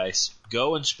more advice.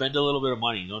 Go and spend a little bit of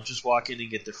money. Don't just walk in and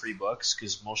get the free books,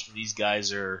 because most of these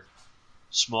guys are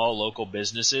small local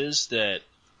businesses that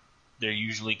they're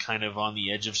usually kind of on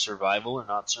the edge of survival or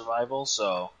not survival.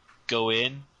 So go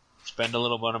in, spend a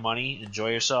little bit of money,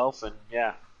 enjoy yourself, and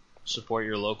support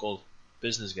your local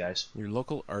business guys. Your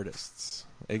local artists.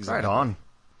 Exactly. Right on.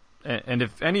 And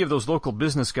if any of those local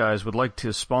business guys would like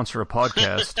to sponsor a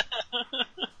podcast...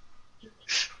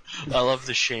 I love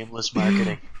the shameless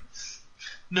marketing.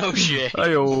 No shade.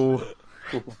 Ayo.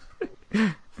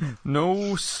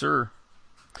 No, sir.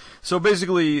 So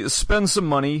basically, spend some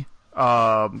money,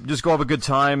 just go have a good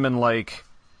time, and like,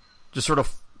 just sort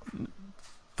of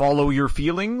follow your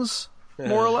feelings,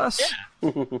 more or less.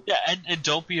 Yeah, and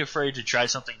don't be afraid to try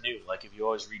something new. Like if you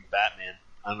always read Batman,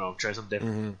 I don't know, try something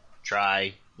different. Mm-hmm.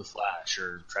 Try The Flash,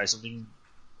 or try something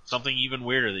even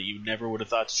weirder that you never would have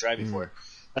thought to try before.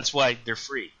 That's why they're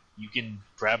free. You can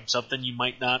grab something you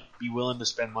might not be willing to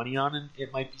spend money on, and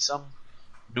it might be some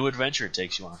new adventure it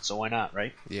takes you on. So why not,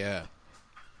 right? Yeah.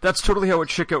 That's totally how it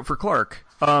shook out for Clark.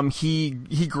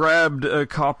 He grabbed a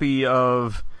copy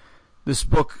of this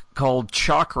book called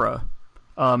Chakra,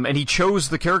 and he chose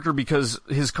the character because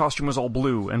his costume was all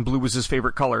blue, and blue was his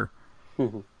favorite color.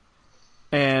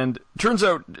 And turns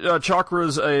out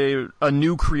Chakra's a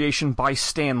new creation by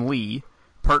Stan Lee,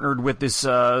 partnered with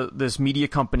this media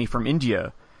company from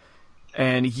India,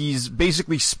 and he's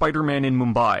basically Spider-Man in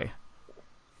Mumbai.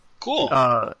 Cool.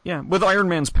 With Iron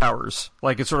Man's powers.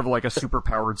 Like, it's sort of like a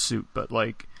super-powered suit, but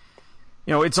like,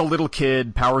 it's a little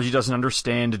kid, powers he doesn't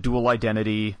understand, a dual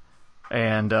identity.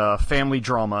 and family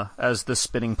drama as the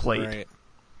spinning plate. Right.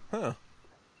 Huh.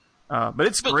 But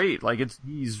it's great. Like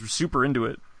he's super into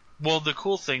it. Well, the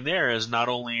cool thing there is not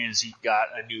only has he got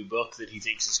a new book that he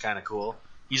thinks is kind of cool,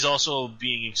 he's also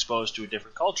being exposed to a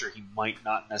different culture. He might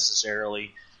not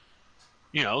necessarily,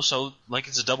 so like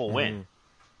it's a double win.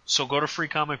 So go to Free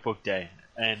Comic Book Day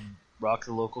and rock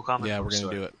the local comic book store. Yeah, we're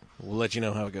going to do it. We'll let you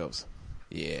know how it goes.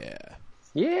 Yeah.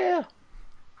 Yeah.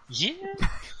 Yeah.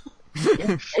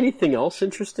 Anything else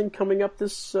interesting coming up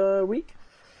this week?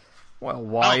 Well,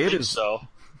 why it is so.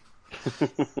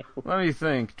 Let me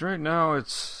think. Right now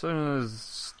it's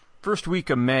first week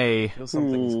of May. Feel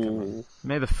something's coming.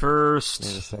 May the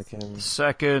 1st. May the 2nd.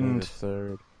 2nd. May the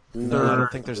 3rd. No, I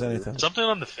don't think there's anything. Something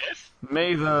on the 5th?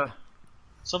 May the...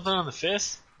 Something on the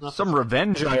 5th? Some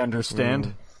revenge, I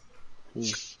understand.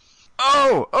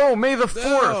 Oh, May the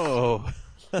 4th.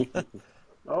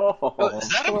 Oh. Is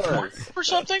that important for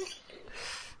something?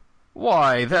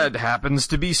 Why, that happens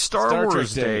to be Star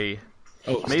Wars Day.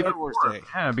 Oh, May Star the Wars 4th. Day.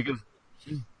 Yeah, because...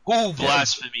 Oh,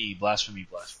 blasphemy.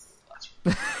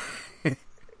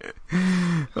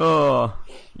 Oh,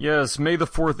 yes, May the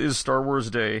 4th is Star Wars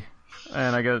Day.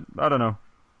 And I don't know.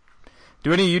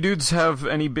 Do any of you dudes have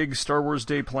any big Star Wars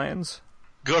Day plans?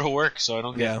 Go to work so I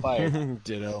don't get fired.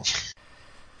 Ditto.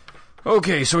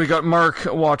 Okay, so we got Mark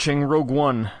watching Rogue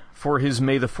One for his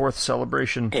May the 4th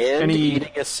celebration. And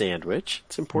eating a sandwich.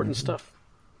 It's important stuff.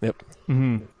 Yep.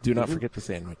 Mm-hmm. Do not forget the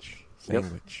sandwich. Yep.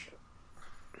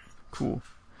 Cool.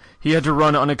 He had to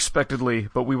run unexpectedly,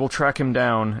 but we will track him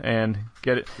down and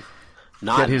get it.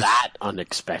 Not that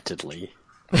unexpectedly.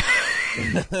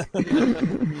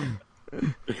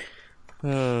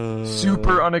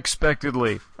 Super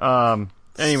unexpectedly.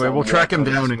 Anyway, we'll track him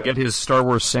down and get his Star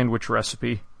Wars sandwich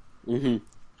recipe. Mm-hmm.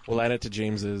 We'll add it to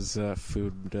James's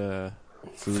food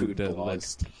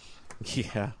list.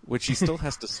 Yeah, which he still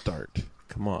has to start.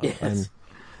 Come on. Yes.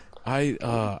 I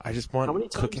just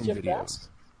want cooking videos.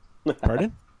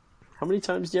 Pardon? How many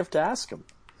times do you have to ask him?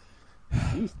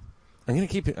 I'm gonna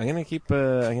keep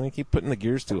putting the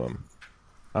gears to him.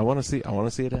 I want to see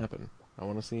it happen. I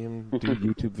want to see him do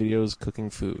YouTube videos cooking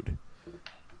food.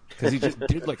 Because he just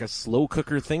did like a slow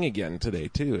cooker thing again today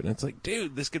too, and it's like,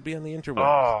 dude, this could be on the interweb.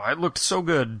 Oh, it looked so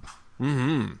good.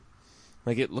 Mm-hmm.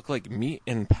 Like it looked like meat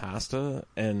and pasta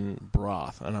and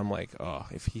broth, and I'm like,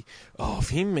 if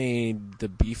he made the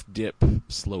beef dip,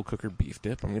 slow cooker beef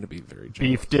dip, I'm gonna be very jealous.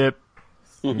 Beef dip.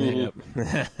 Yep.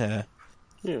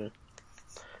 Yeah.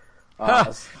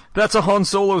 That's a Han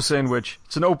Solo sandwich.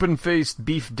 It's an open-faced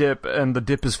beef dip, and the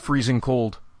dip is freezing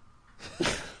cold.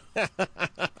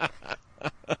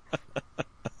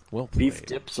 Well played. Beef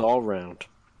dips all round.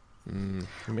 You're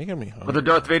making me hungry. Or the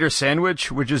Darth Vader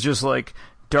sandwich, which is just like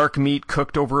dark meat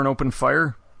cooked over an open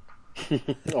fire.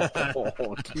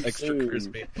 Extra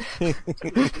crispy.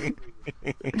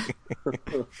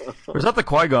 Or is that the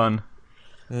Qui-Gon?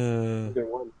 Either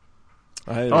one.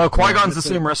 Qui-Gon's the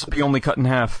same recipe, only cut in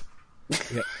half.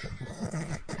 Yeah.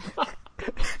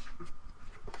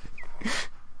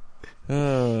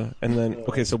 And then,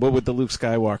 okay, so what would the Luke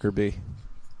Skywalker be?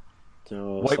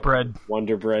 So, White bread.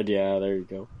 Wonder bread, yeah, there you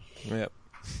go. Yep.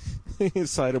 A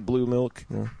side of blue milk.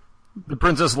 Yeah. The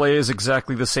Princess Leia is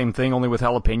exactly the same thing, only with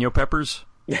jalapeno peppers.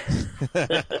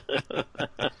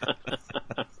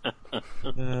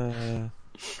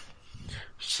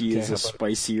 She is a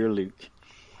spicier Luke.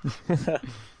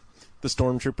 The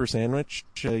Stormtrooper sandwich,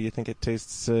 you think it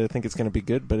tastes? Think it's going to be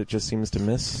good, but it just seems to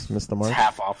miss the mark. It's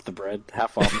half off the bread,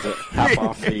 half off the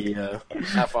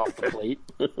plate.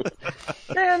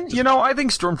 And I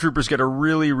think Stormtroopers get a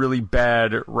really, really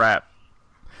bad rap.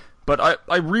 But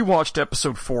I rewatched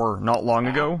Episode 4 not long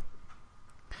ago,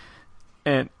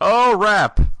 and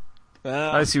rap.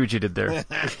 I see what you did there.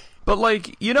 But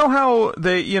how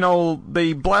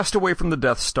they blast away from the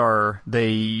Death Star,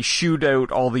 they shoot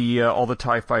out all the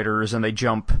TIE fighters, and they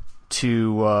jump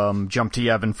to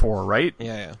Yavin 4, right?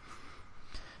 Yeah.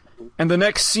 And the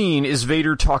next scene is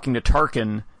Vader talking to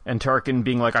Tarkin, and Tarkin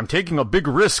being like, "I'm taking a big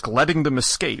risk letting them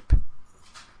escape."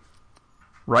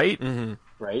 Right? Mm-hmm.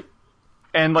 Right.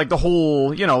 And the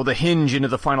whole, the hinge into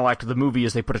the final act of the movie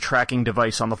is they put a tracking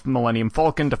device on the Millennium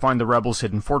Falcon to find the Rebels'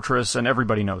 hidden fortress, and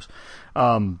everybody knows.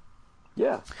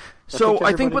 Yeah. So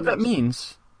I think what that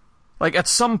means, at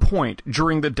some point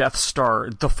during the Death Star,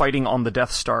 the fighting on the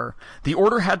Death Star, the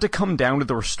Order had to come down to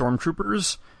the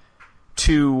Stormtroopers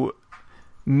to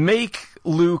make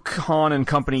Luke, Han, and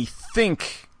company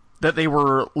think that they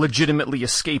were legitimately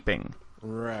escaping.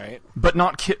 Right. But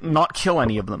not kill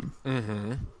any of them.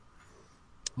 Mm-hmm.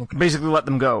 Okay. Basically let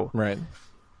them go. Right.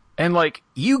 And,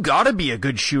 you gotta be a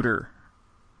good shooter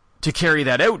to carry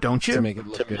that out, don't you? To make it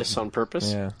look good. Miss on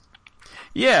purpose? Yeah.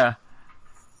 Yeah.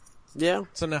 Yeah.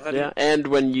 So now how do Yeah, and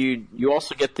when you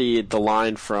also get the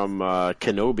line from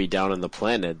Kenobi down on the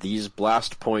planet, these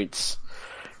blast points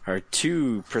are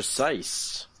too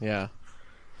precise. Yeah.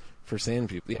 For sand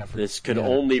people. Yeah. This could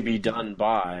only be done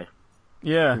by.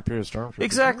 Yeah. Imperial Stormtroopers.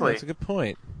 Exactly. Oh, that's a good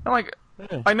point. And like,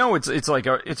 I know it's like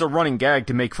it's a running gag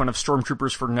to make fun of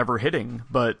stormtroopers for never hitting,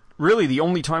 but really the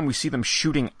only time we see them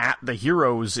shooting at the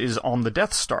heroes is on the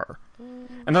Death Star.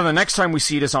 And then the next time we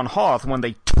see it is on Hoth when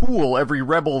they tool every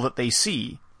rebel that they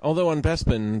see. Although on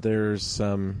Bespin there's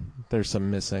some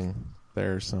missing.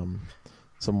 There's some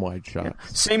wide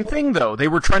shots. Same thing though. They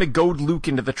were trying to goad Luke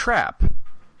into the trap.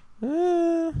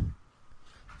 Maybe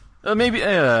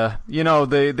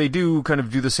they do kind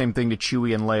of do the same thing to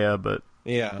Chewie and Leia, but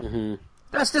yeah. Mm-hmm.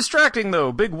 That's distracting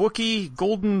though. Big Wookiee,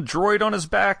 golden droid on his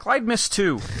back. I'd miss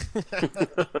too.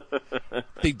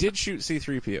 They did shoot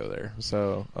C-3PO there,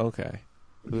 so okay.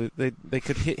 They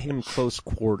could hit him close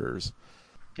quarters.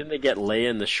 Didn't they get Leia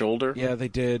in the shoulder? Yeah, they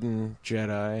did in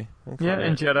Jedi. Okay. Yeah,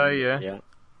 in Jedi, Yeah.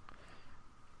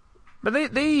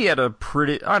 But they had a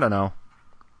pretty, I don't know.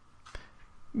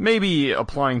 Maybe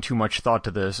applying too much thought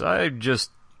to this. I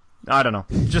don't know.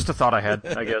 Just a thought I had,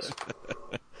 I guess.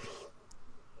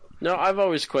 No, I've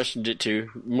always questioned it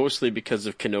too, mostly because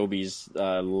of Kenobi's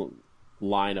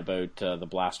line about the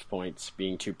blast points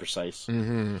being too precise.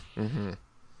 Mm-hmm. Mm-hmm.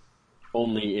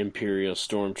 Only Imperial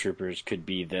stormtroopers could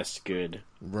be this good.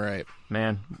 Right.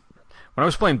 Man, when I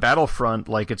was playing Battlefront,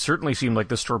 like, it certainly seemed like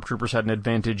the stormtroopers had an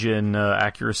advantage in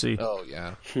accuracy. Oh,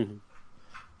 yeah.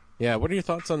 Yeah, what are your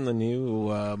thoughts on the new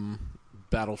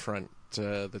Battlefront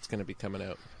that's going to be coming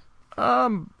out?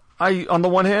 On the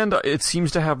one hand, it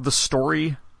seems to have the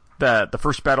story that the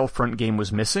first Battlefront game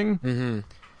was missing. Mm-hmm.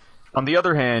 On the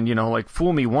other hand, like,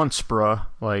 fool me once, bruh.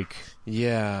 Like,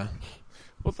 yeah.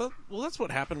 Well, that's what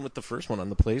happened with the first one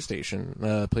on the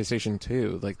PlayStation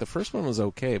 2. Like, the first one was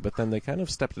okay, but then they kind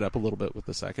of stepped it up a little bit with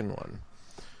the second one.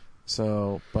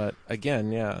 So, but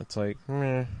again, yeah, it's like,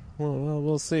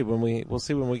 we'll see when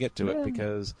we get to it,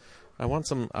 because I want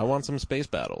some space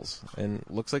battles, and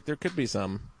looks like there could be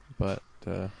some, but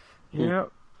yeah.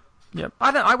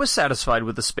 I was satisfied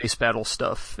with the space battle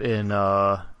stuff in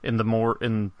the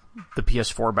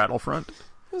PS4 Battlefront. It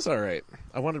was all right.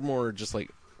 I wanted more just like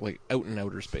out in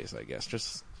outer space, I guess.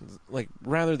 Just like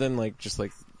rather than like just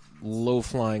like low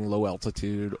flying, low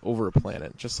altitude over a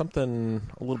planet. Just something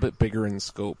a little bit bigger in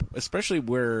scope. Especially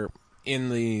where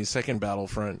in the second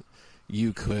Battlefront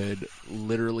you could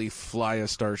literally fly a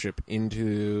starship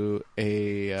into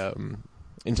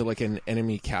like an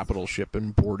enemy capital ship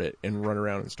and board it and run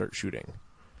around and start shooting.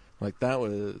 Like that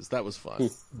was fun.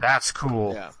 That's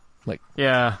cool. Yeah.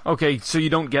 Yeah, okay, so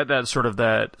you don't get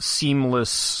that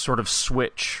seamless sort of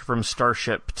switch from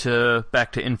starship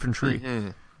back to infantry.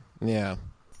 Mm-hmm. Yeah.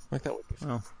 Like that would be fun.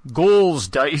 Well, goals,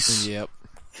 DICE. Yep.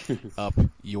 Up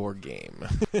your game.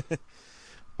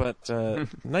 But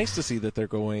nice to see that they're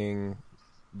going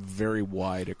very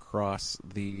wide across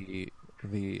the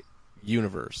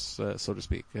universe, so to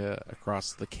speak,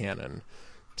 across the canon,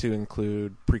 to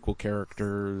include prequel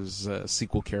characters,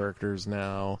 sequel characters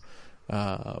now.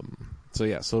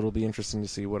 So it'll be interesting to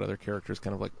see what other characters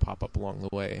kind of like pop up along the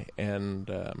way. And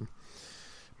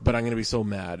but I'm going to be so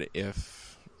mad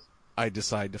if I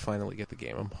decide to finally get the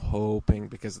game. I'm hoping,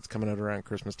 because it's coming out around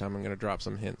Christmas time, I'm going to drop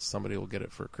some hints. Somebody will get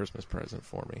it for a Christmas present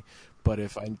for me. But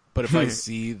if I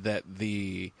see that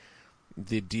the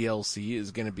DLC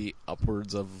is going to be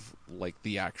upwards of like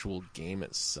the actual game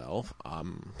itself,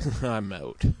 I'm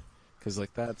out, because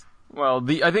like that's. Well,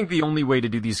 I think the only way to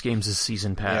do these games is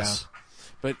season pass. Yeah.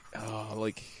 But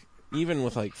like even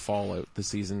with like Fallout, the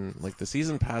season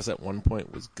pass at one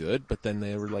point was good, but then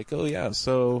they were like, oh yeah,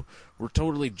 so we're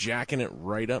totally jacking it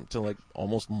right up to like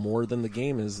almost more than the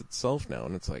game is itself now,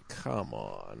 and it's like, come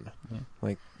on,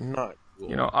 like not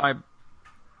cool.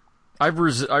 I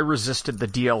resisted the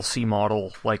DLC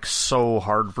model like so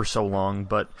hard for so long,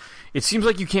 but it seems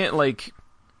like you can't like.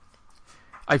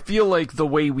 I feel like the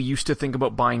way we used to think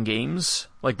about buying games,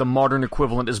 like the modern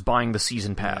equivalent is buying the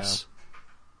season pass.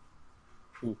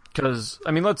 Because, I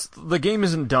mean, the game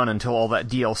isn't done until all that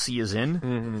DLC is in.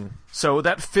 Mm-hmm. So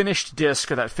that finished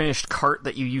disc or that finished cart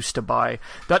that you used to buy,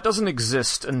 that doesn't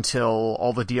exist until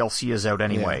all the DLC is out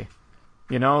anyway.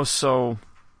 Yeah. So,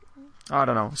 I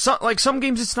don't know. Some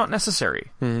games it's not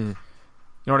necessary. Mm-hmm. You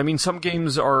know what I mean? Some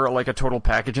games are like a total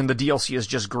package and the DLC is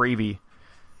just gravy.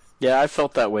 Yeah, I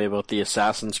felt that way about the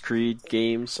Assassin's Creed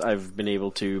games. I've been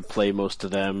able to play most of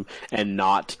them and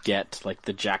not get like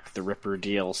the Jack the Ripper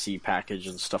DLC package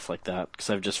and stuff like that,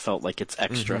 because I've just felt like it's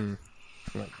extra.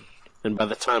 Mm-hmm. And by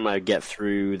the time I get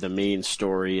through the main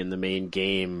story and the main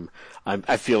game,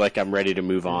 I feel like I'm ready to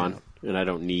move on, and I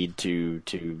don't need to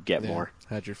get more.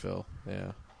 Had your fill,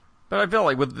 yeah. But I feel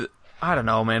like I don't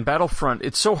know, man, Battlefront,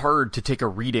 it's so hard to take a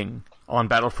reading on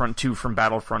Battlefront 2 from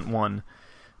Battlefront 1.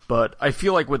 But I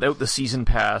feel like without the Season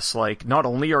Pass, like, not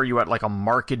only are you at, like, a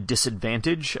marked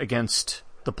disadvantage against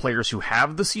the players who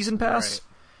have the Season Pass, right.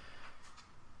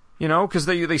 You know, because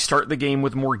they start the game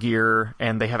with more gear,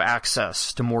 and they have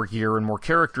access to more gear and more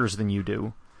characters than you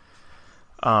do.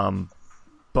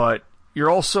 But you're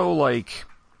also, like,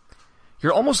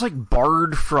 you're almost, like,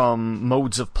 barred from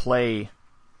modes of play.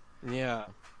 Yeah.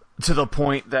 To the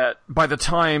point that by the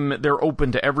time they're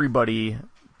open to everybody,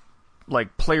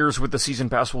 like, players with the Season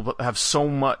Pass will have so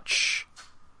much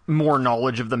more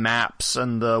knowledge of the maps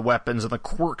and the weapons and the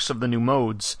quirks of the new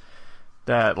modes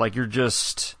that, like, you're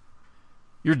done.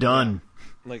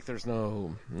 Yeah. Like, there's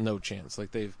no chance.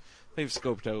 Like, they've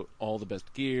scoped out all the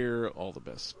best gear, all the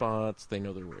best spots. They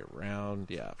know their way around.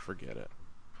 Yeah, forget it.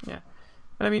 Yeah.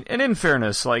 I mean, and in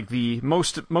fairness, like, the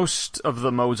most of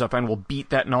the modes I find will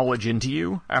beat that knowledge into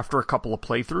you after a couple of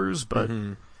playthroughs, but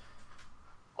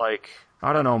like,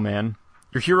 I don't know, man.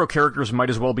 Your hero characters might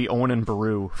as well be Owen and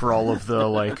Baru for all of the,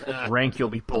 like, rank you'll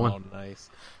be pulling. Oh, nice.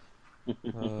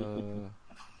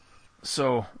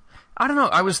 So, I don't know,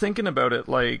 I was thinking about it,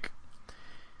 like,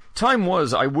 I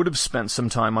would have spent some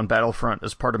time on Battlefront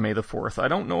as part of May the 4th. I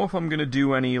don't know if I'm going to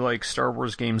do any, like, Star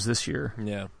Wars games this year.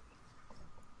 Yeah.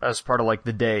 As part of, like,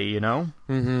 the day, you know?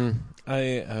 Mm-hmm.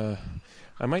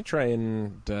 I might try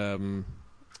and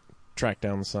track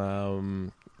down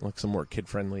some more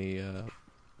kid-friendly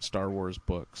Star Wars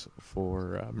books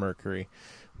for Mercury.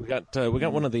 We got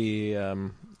one of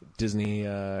the Disney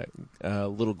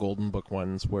Little Golden Book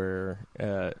ones where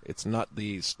it's not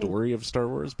the story of Star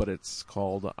Wars, but it's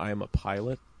called I'm a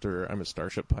Pilot, or I'm a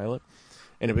Starship Pilot,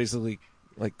 and it basically,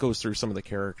 like, goes through some of the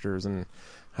characters and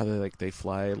how they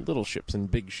fly little ships and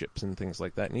big ships and things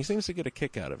like that. And he seems to get a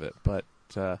kick out of it, but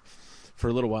for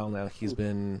a little while now, he's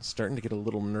been starting to get a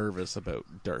little nervous about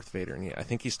Darth Vader, and I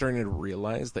think he's starting to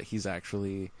realize that he's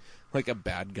actually, like, a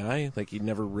bad guy. Like, he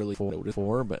never really noticed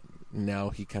before, but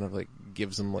now he kind of, like,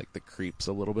 gives him, like, the creeps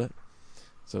a little bit.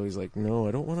 So he's like, no,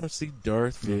 I don't want to see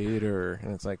Darth Vader.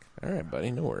 And it's like, all right,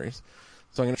 buddy, no worries.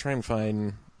 So I'm going to try and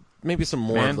find maybe some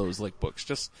more of those, like, books,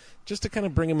 just to kind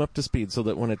of bring him up to speed, so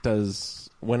that when it does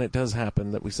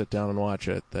happen, that we sit down and watch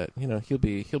it, that, you know, he'll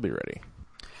be ready.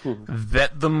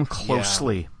 Vet them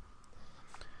closely. Yeah.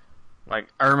 Like,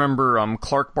 I remember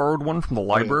Clark borrowed one from the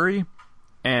library,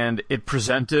 and it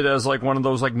presented as, like, one of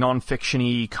those, like,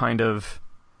 non-fiction-y kind of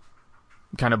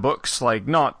books, like,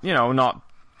 not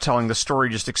telling the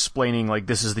story, just explaining, like,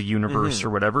 this is the universe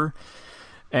or whatever.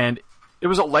 And it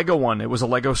was a Lego one. It was a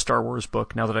Lego Star Wars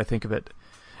book, now that I think of it.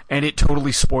 And it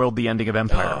totally spoiled the ending of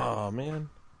Empire. Oh, man.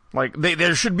 Like,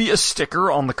 there should be a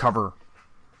sticker on the cover.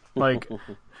 Like,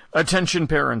 attention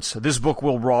parents, this book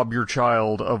will rob your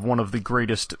child of one of the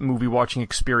greatest movie-watching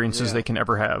experiences they can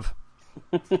ever have.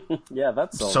 Yeah,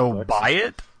 that's so buy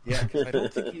it? Yeah, I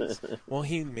don't think he's... Well,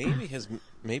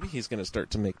 maybe he's going to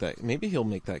start to make that... Maybe he'll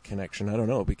make that connection, I don't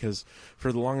know, because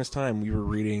for the longest time we were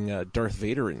reading Darth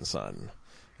Vader and Son.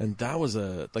 And that was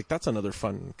that's another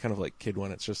fun kind of, like, kid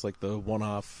one. It's just like the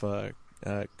one-off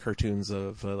cartoons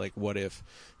of like, what if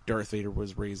Darth Vader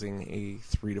was raising a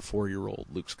 3 to 4 year old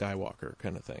Luke Skywalker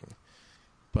kind of thing.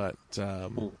 But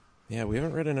yeah, we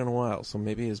haven't read it in a while, so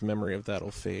maybe his memory of that'll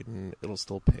fade and it'll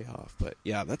still pay off. But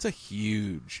yeah, that's like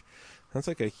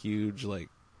a huge, like,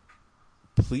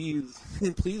 please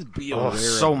be aware.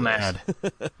 So mad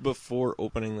before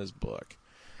opening this book.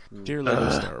 Dear Lego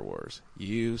Star Wars,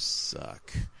 you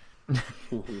suck.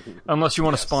 Unless you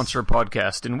want to sponsor a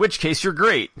podcast, in which case you're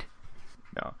great.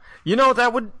 No, you know,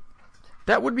 that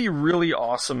would be really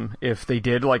awesome if they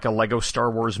did, like, a Lego Star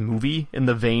Wars movie in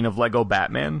the vein of Lego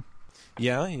Batman.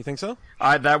 Yeah, you think so?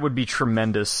 That would be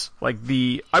tremendous. Like,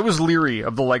 I was leery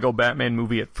of the Lego Batman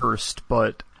movie at first,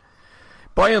 but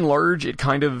by and large,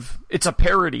 it's a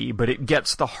parody, but it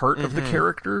gets the heart of the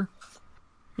character.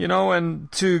 You know,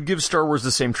 and to give Star Wars the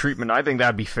same treatment, I think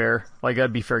that'd be fair. Like,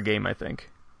 that'd be fair game, I think.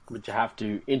 Would you have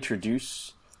to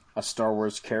introduce a Star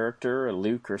Wars character, a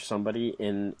Luke or somebody,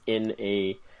 in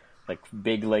a, like,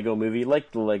 big Lego movie,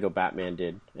 like the Lego Batman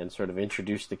did, and sort of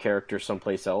introduce the character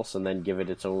someplace else and then give it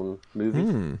its own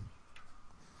movie?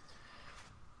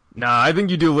 Nah, I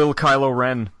think you do little Kylo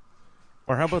Ren.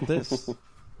 Or how about this?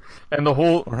 And the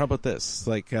whole... Or how about this?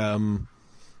 Like,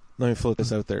 let me float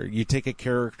this out there. You take a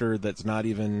character that's not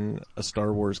even a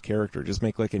Star Wars character, just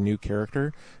make like a new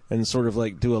character, and sort of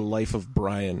like do a Life of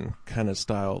Brian kind of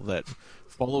style that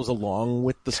follows along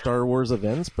with the Star Wars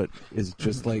events, but is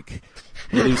just like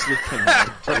loosely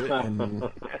connected to it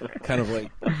and kind of like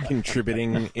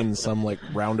contributing in some like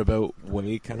roundabout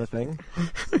way kind of thing.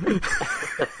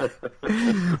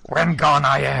 When gone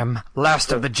I am,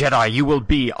 last of the Jedi you will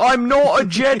be. I'm not a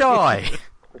Jedi!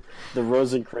 The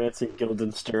Rosencrantz and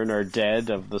Guildenstern are dead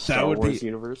of the Star Wars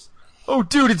universe. Oh,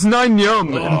 dude, it's 9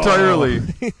 Yum entirely.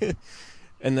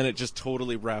 And then it just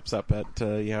totally wraps up at,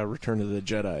 Return of the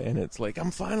Jedi, and it's like,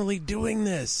 I'm finally doing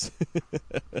this!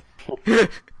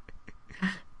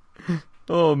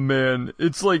 Oh, man.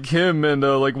 It's like him and,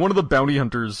 like, one of the bounty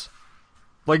hunters.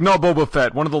 Like, not Boba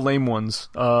Fett, one of the lame ones.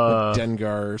 Like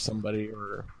Dengar or somebody,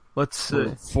 or... Let's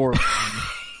see. Four.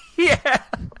 Yeah!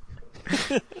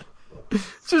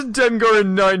 It's just Dengar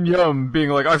and 9 Yum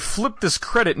being like, I flipped this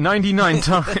credit 99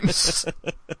 times.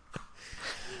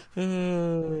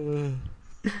 That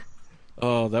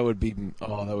would be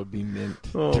mint.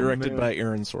 Oh, Directed man. by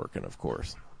Aaron Sorkin, of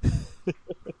course.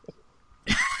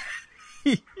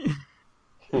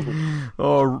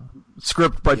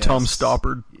 Script by Tom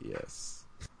Stoppard. Yes.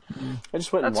 I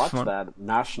just went and That's watched fun. that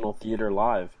National Theater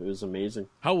live. It was amazing.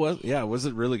 Was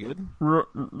it really good?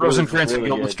 Rosencrantz and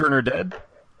really Guildenstern are dead?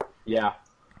 Yeah.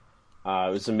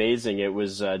 It was amazing. It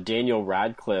was Daniel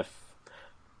Radcliffe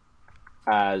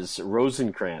as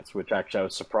Rosencrantz, which actually I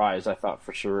was surprised. I thought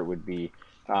for sure it would be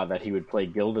that he would play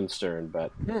Guildenstern,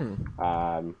 but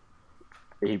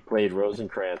he played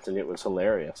Rosencrantz, and it was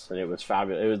hilarious, and it was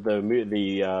fabulous. It was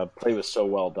the play was so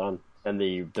well done, and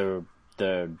the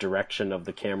direction of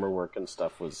the camera work and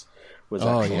stuff was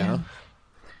excellent. Yeah.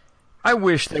 I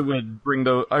wish they would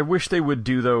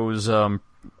do those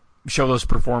show those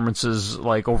performances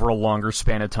like over a longer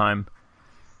span of time.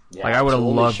 Yeah, like I would have to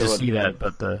only loved to show it- see that,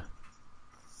 but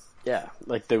Yeah,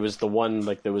 like there was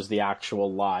the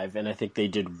actual live, and I think they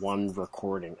did one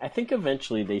recording. I think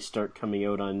eventually they start coming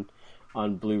out on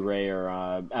Blu-ray or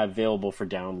available for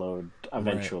download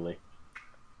eventually.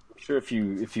 I'm sure if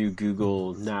you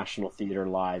Google National Theater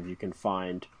Live, you can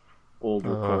find old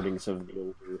recordings of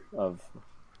the older.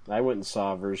 I went and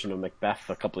saw a version of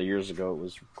Macbeth a couple of years ago. It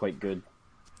was quite good.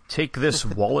 take this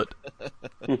wallet.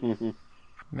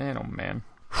 Man, oh man.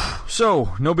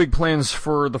 So, no big plans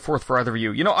for the 4th for either of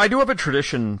you. You know, I do have a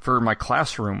tradition for my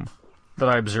classroom that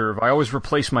I observe. I always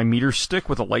replace my meter stick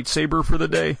with a lightsaber for the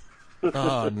day.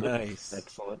 Oh, nice.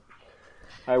 Excellent.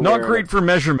 Not great for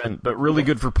measurement, but really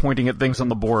good for pointing at things on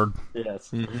the board.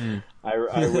 Yes. Mm-hmm. I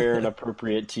wear an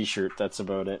appropriate T-shirt. That's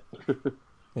about it.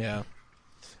 Yeah.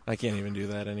 I can't even do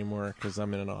that anymore because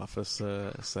I'm in an office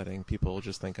setting. People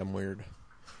just think I'm weird.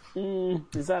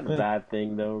 Is that a bad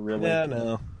thing, though, really? Yeah,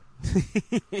 no.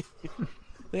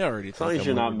 They already As long as think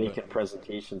you're I'm not weird, making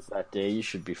presentations that day, you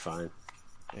should be fine.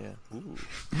 but- Yeah. Ooh.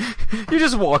 You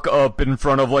just walk up in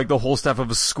front of, like, the whole staff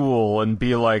of a school and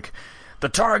be like, the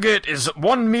target is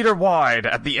 1 meter wide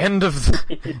at the end of the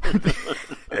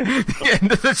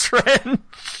end of the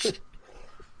trench.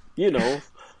 You know,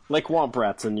 like Womp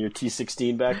Rats in your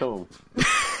T-16 back home.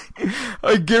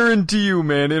 I guarantee you,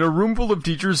 man, in a room full of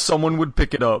teachers, someone would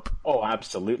pick it up. Oh,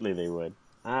 absolutely they would.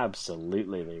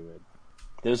 Absolutely they would.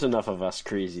 There's enough of us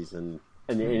crazies in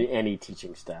any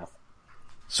teaching staff.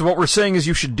 So what we're saying is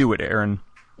you should do it, Aaron.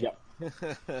 Yep.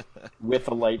 With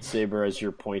a lightsaber as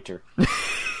your pointer.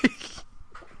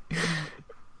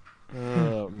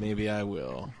 Maybe I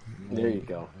will. There you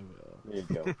go. I will. There you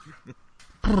go.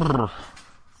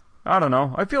 I don't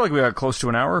know. I feel like we got close to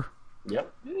an hour.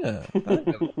 Yep. Yeah, I think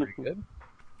that was pretty good.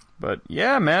 But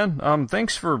yeah, man,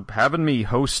 thanks for having me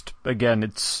host again.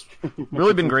 It's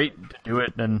really been great to do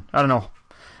it, and I don't know.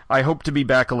 I hope to be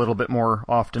back a little bit more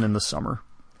often in the summer.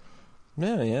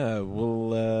 Yeah,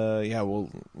 we're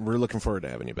looking forward to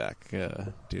having you back,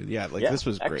 dude. Yeah, this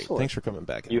was great. excellent. Thanks for coming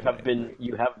back. You have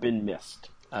been missed.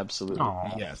 Absolutely.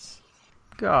 Aw. Yes.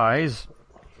 Guys.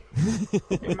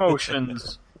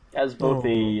 Emotions. As both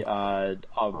a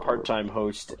part-time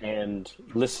host and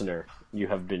listener, you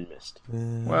have been missed.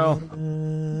 Well,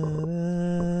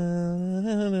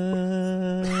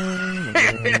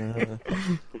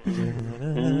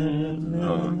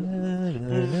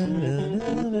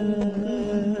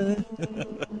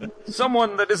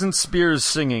 someone that isn't Spears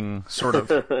singing, sort of.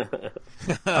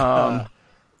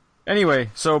 Anyway,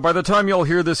 so by the time y'all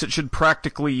hear this, it should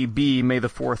practically be May the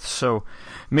 4th, so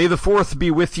May the 4th be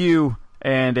with you,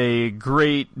 and a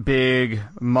great big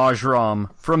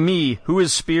Majram. From me, who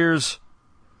is Spears?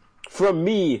 From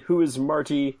me, who is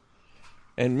Marty.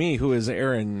 And me, who is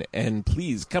Aaron, and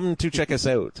please come to check us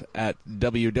out at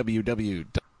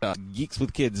www.theforthfortherview.com.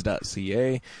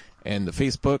 geekswithkids.ca, and the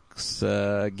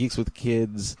Facebooks, Geeks with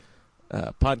Kids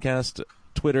podcast,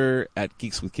 Twitter at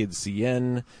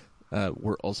geekswithkidscn.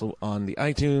 We're also on the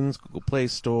iTunes, Google Play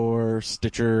Store,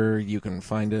 Stitcher. You can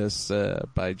find us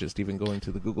by just even going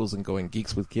to the Googles and going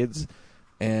Geeks with Kids,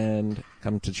 and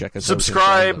come to check us out.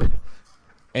 Subscribe!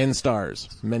 And stars.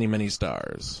 Many, many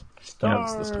stars.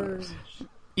 Stars. The stars.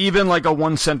 Even like a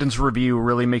one-sentence review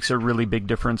really makes a really big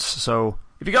difference. So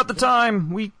if you got the time,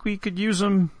 we could use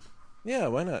them. Yeah,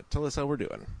 why not? Tell us how we're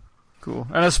doing. Cool.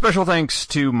 And a special thanks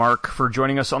to Mark for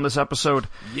joining us on this episode.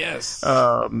 Yes.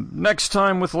 Next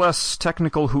time with less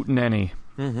technical hootenanny.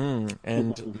 Mm-hmm.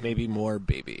 And maybe more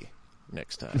baby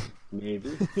next time.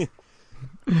 Maybe.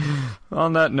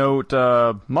 On that note,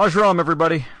 Majram,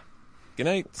 everybody. Good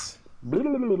night.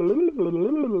 That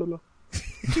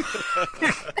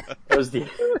was the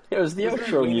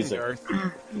outro music.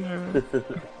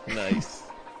 Nice.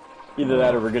 Either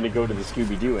that or we're going to go to the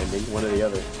Scooby-Doo ending, one or the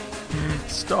other.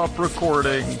 Stop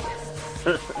recording.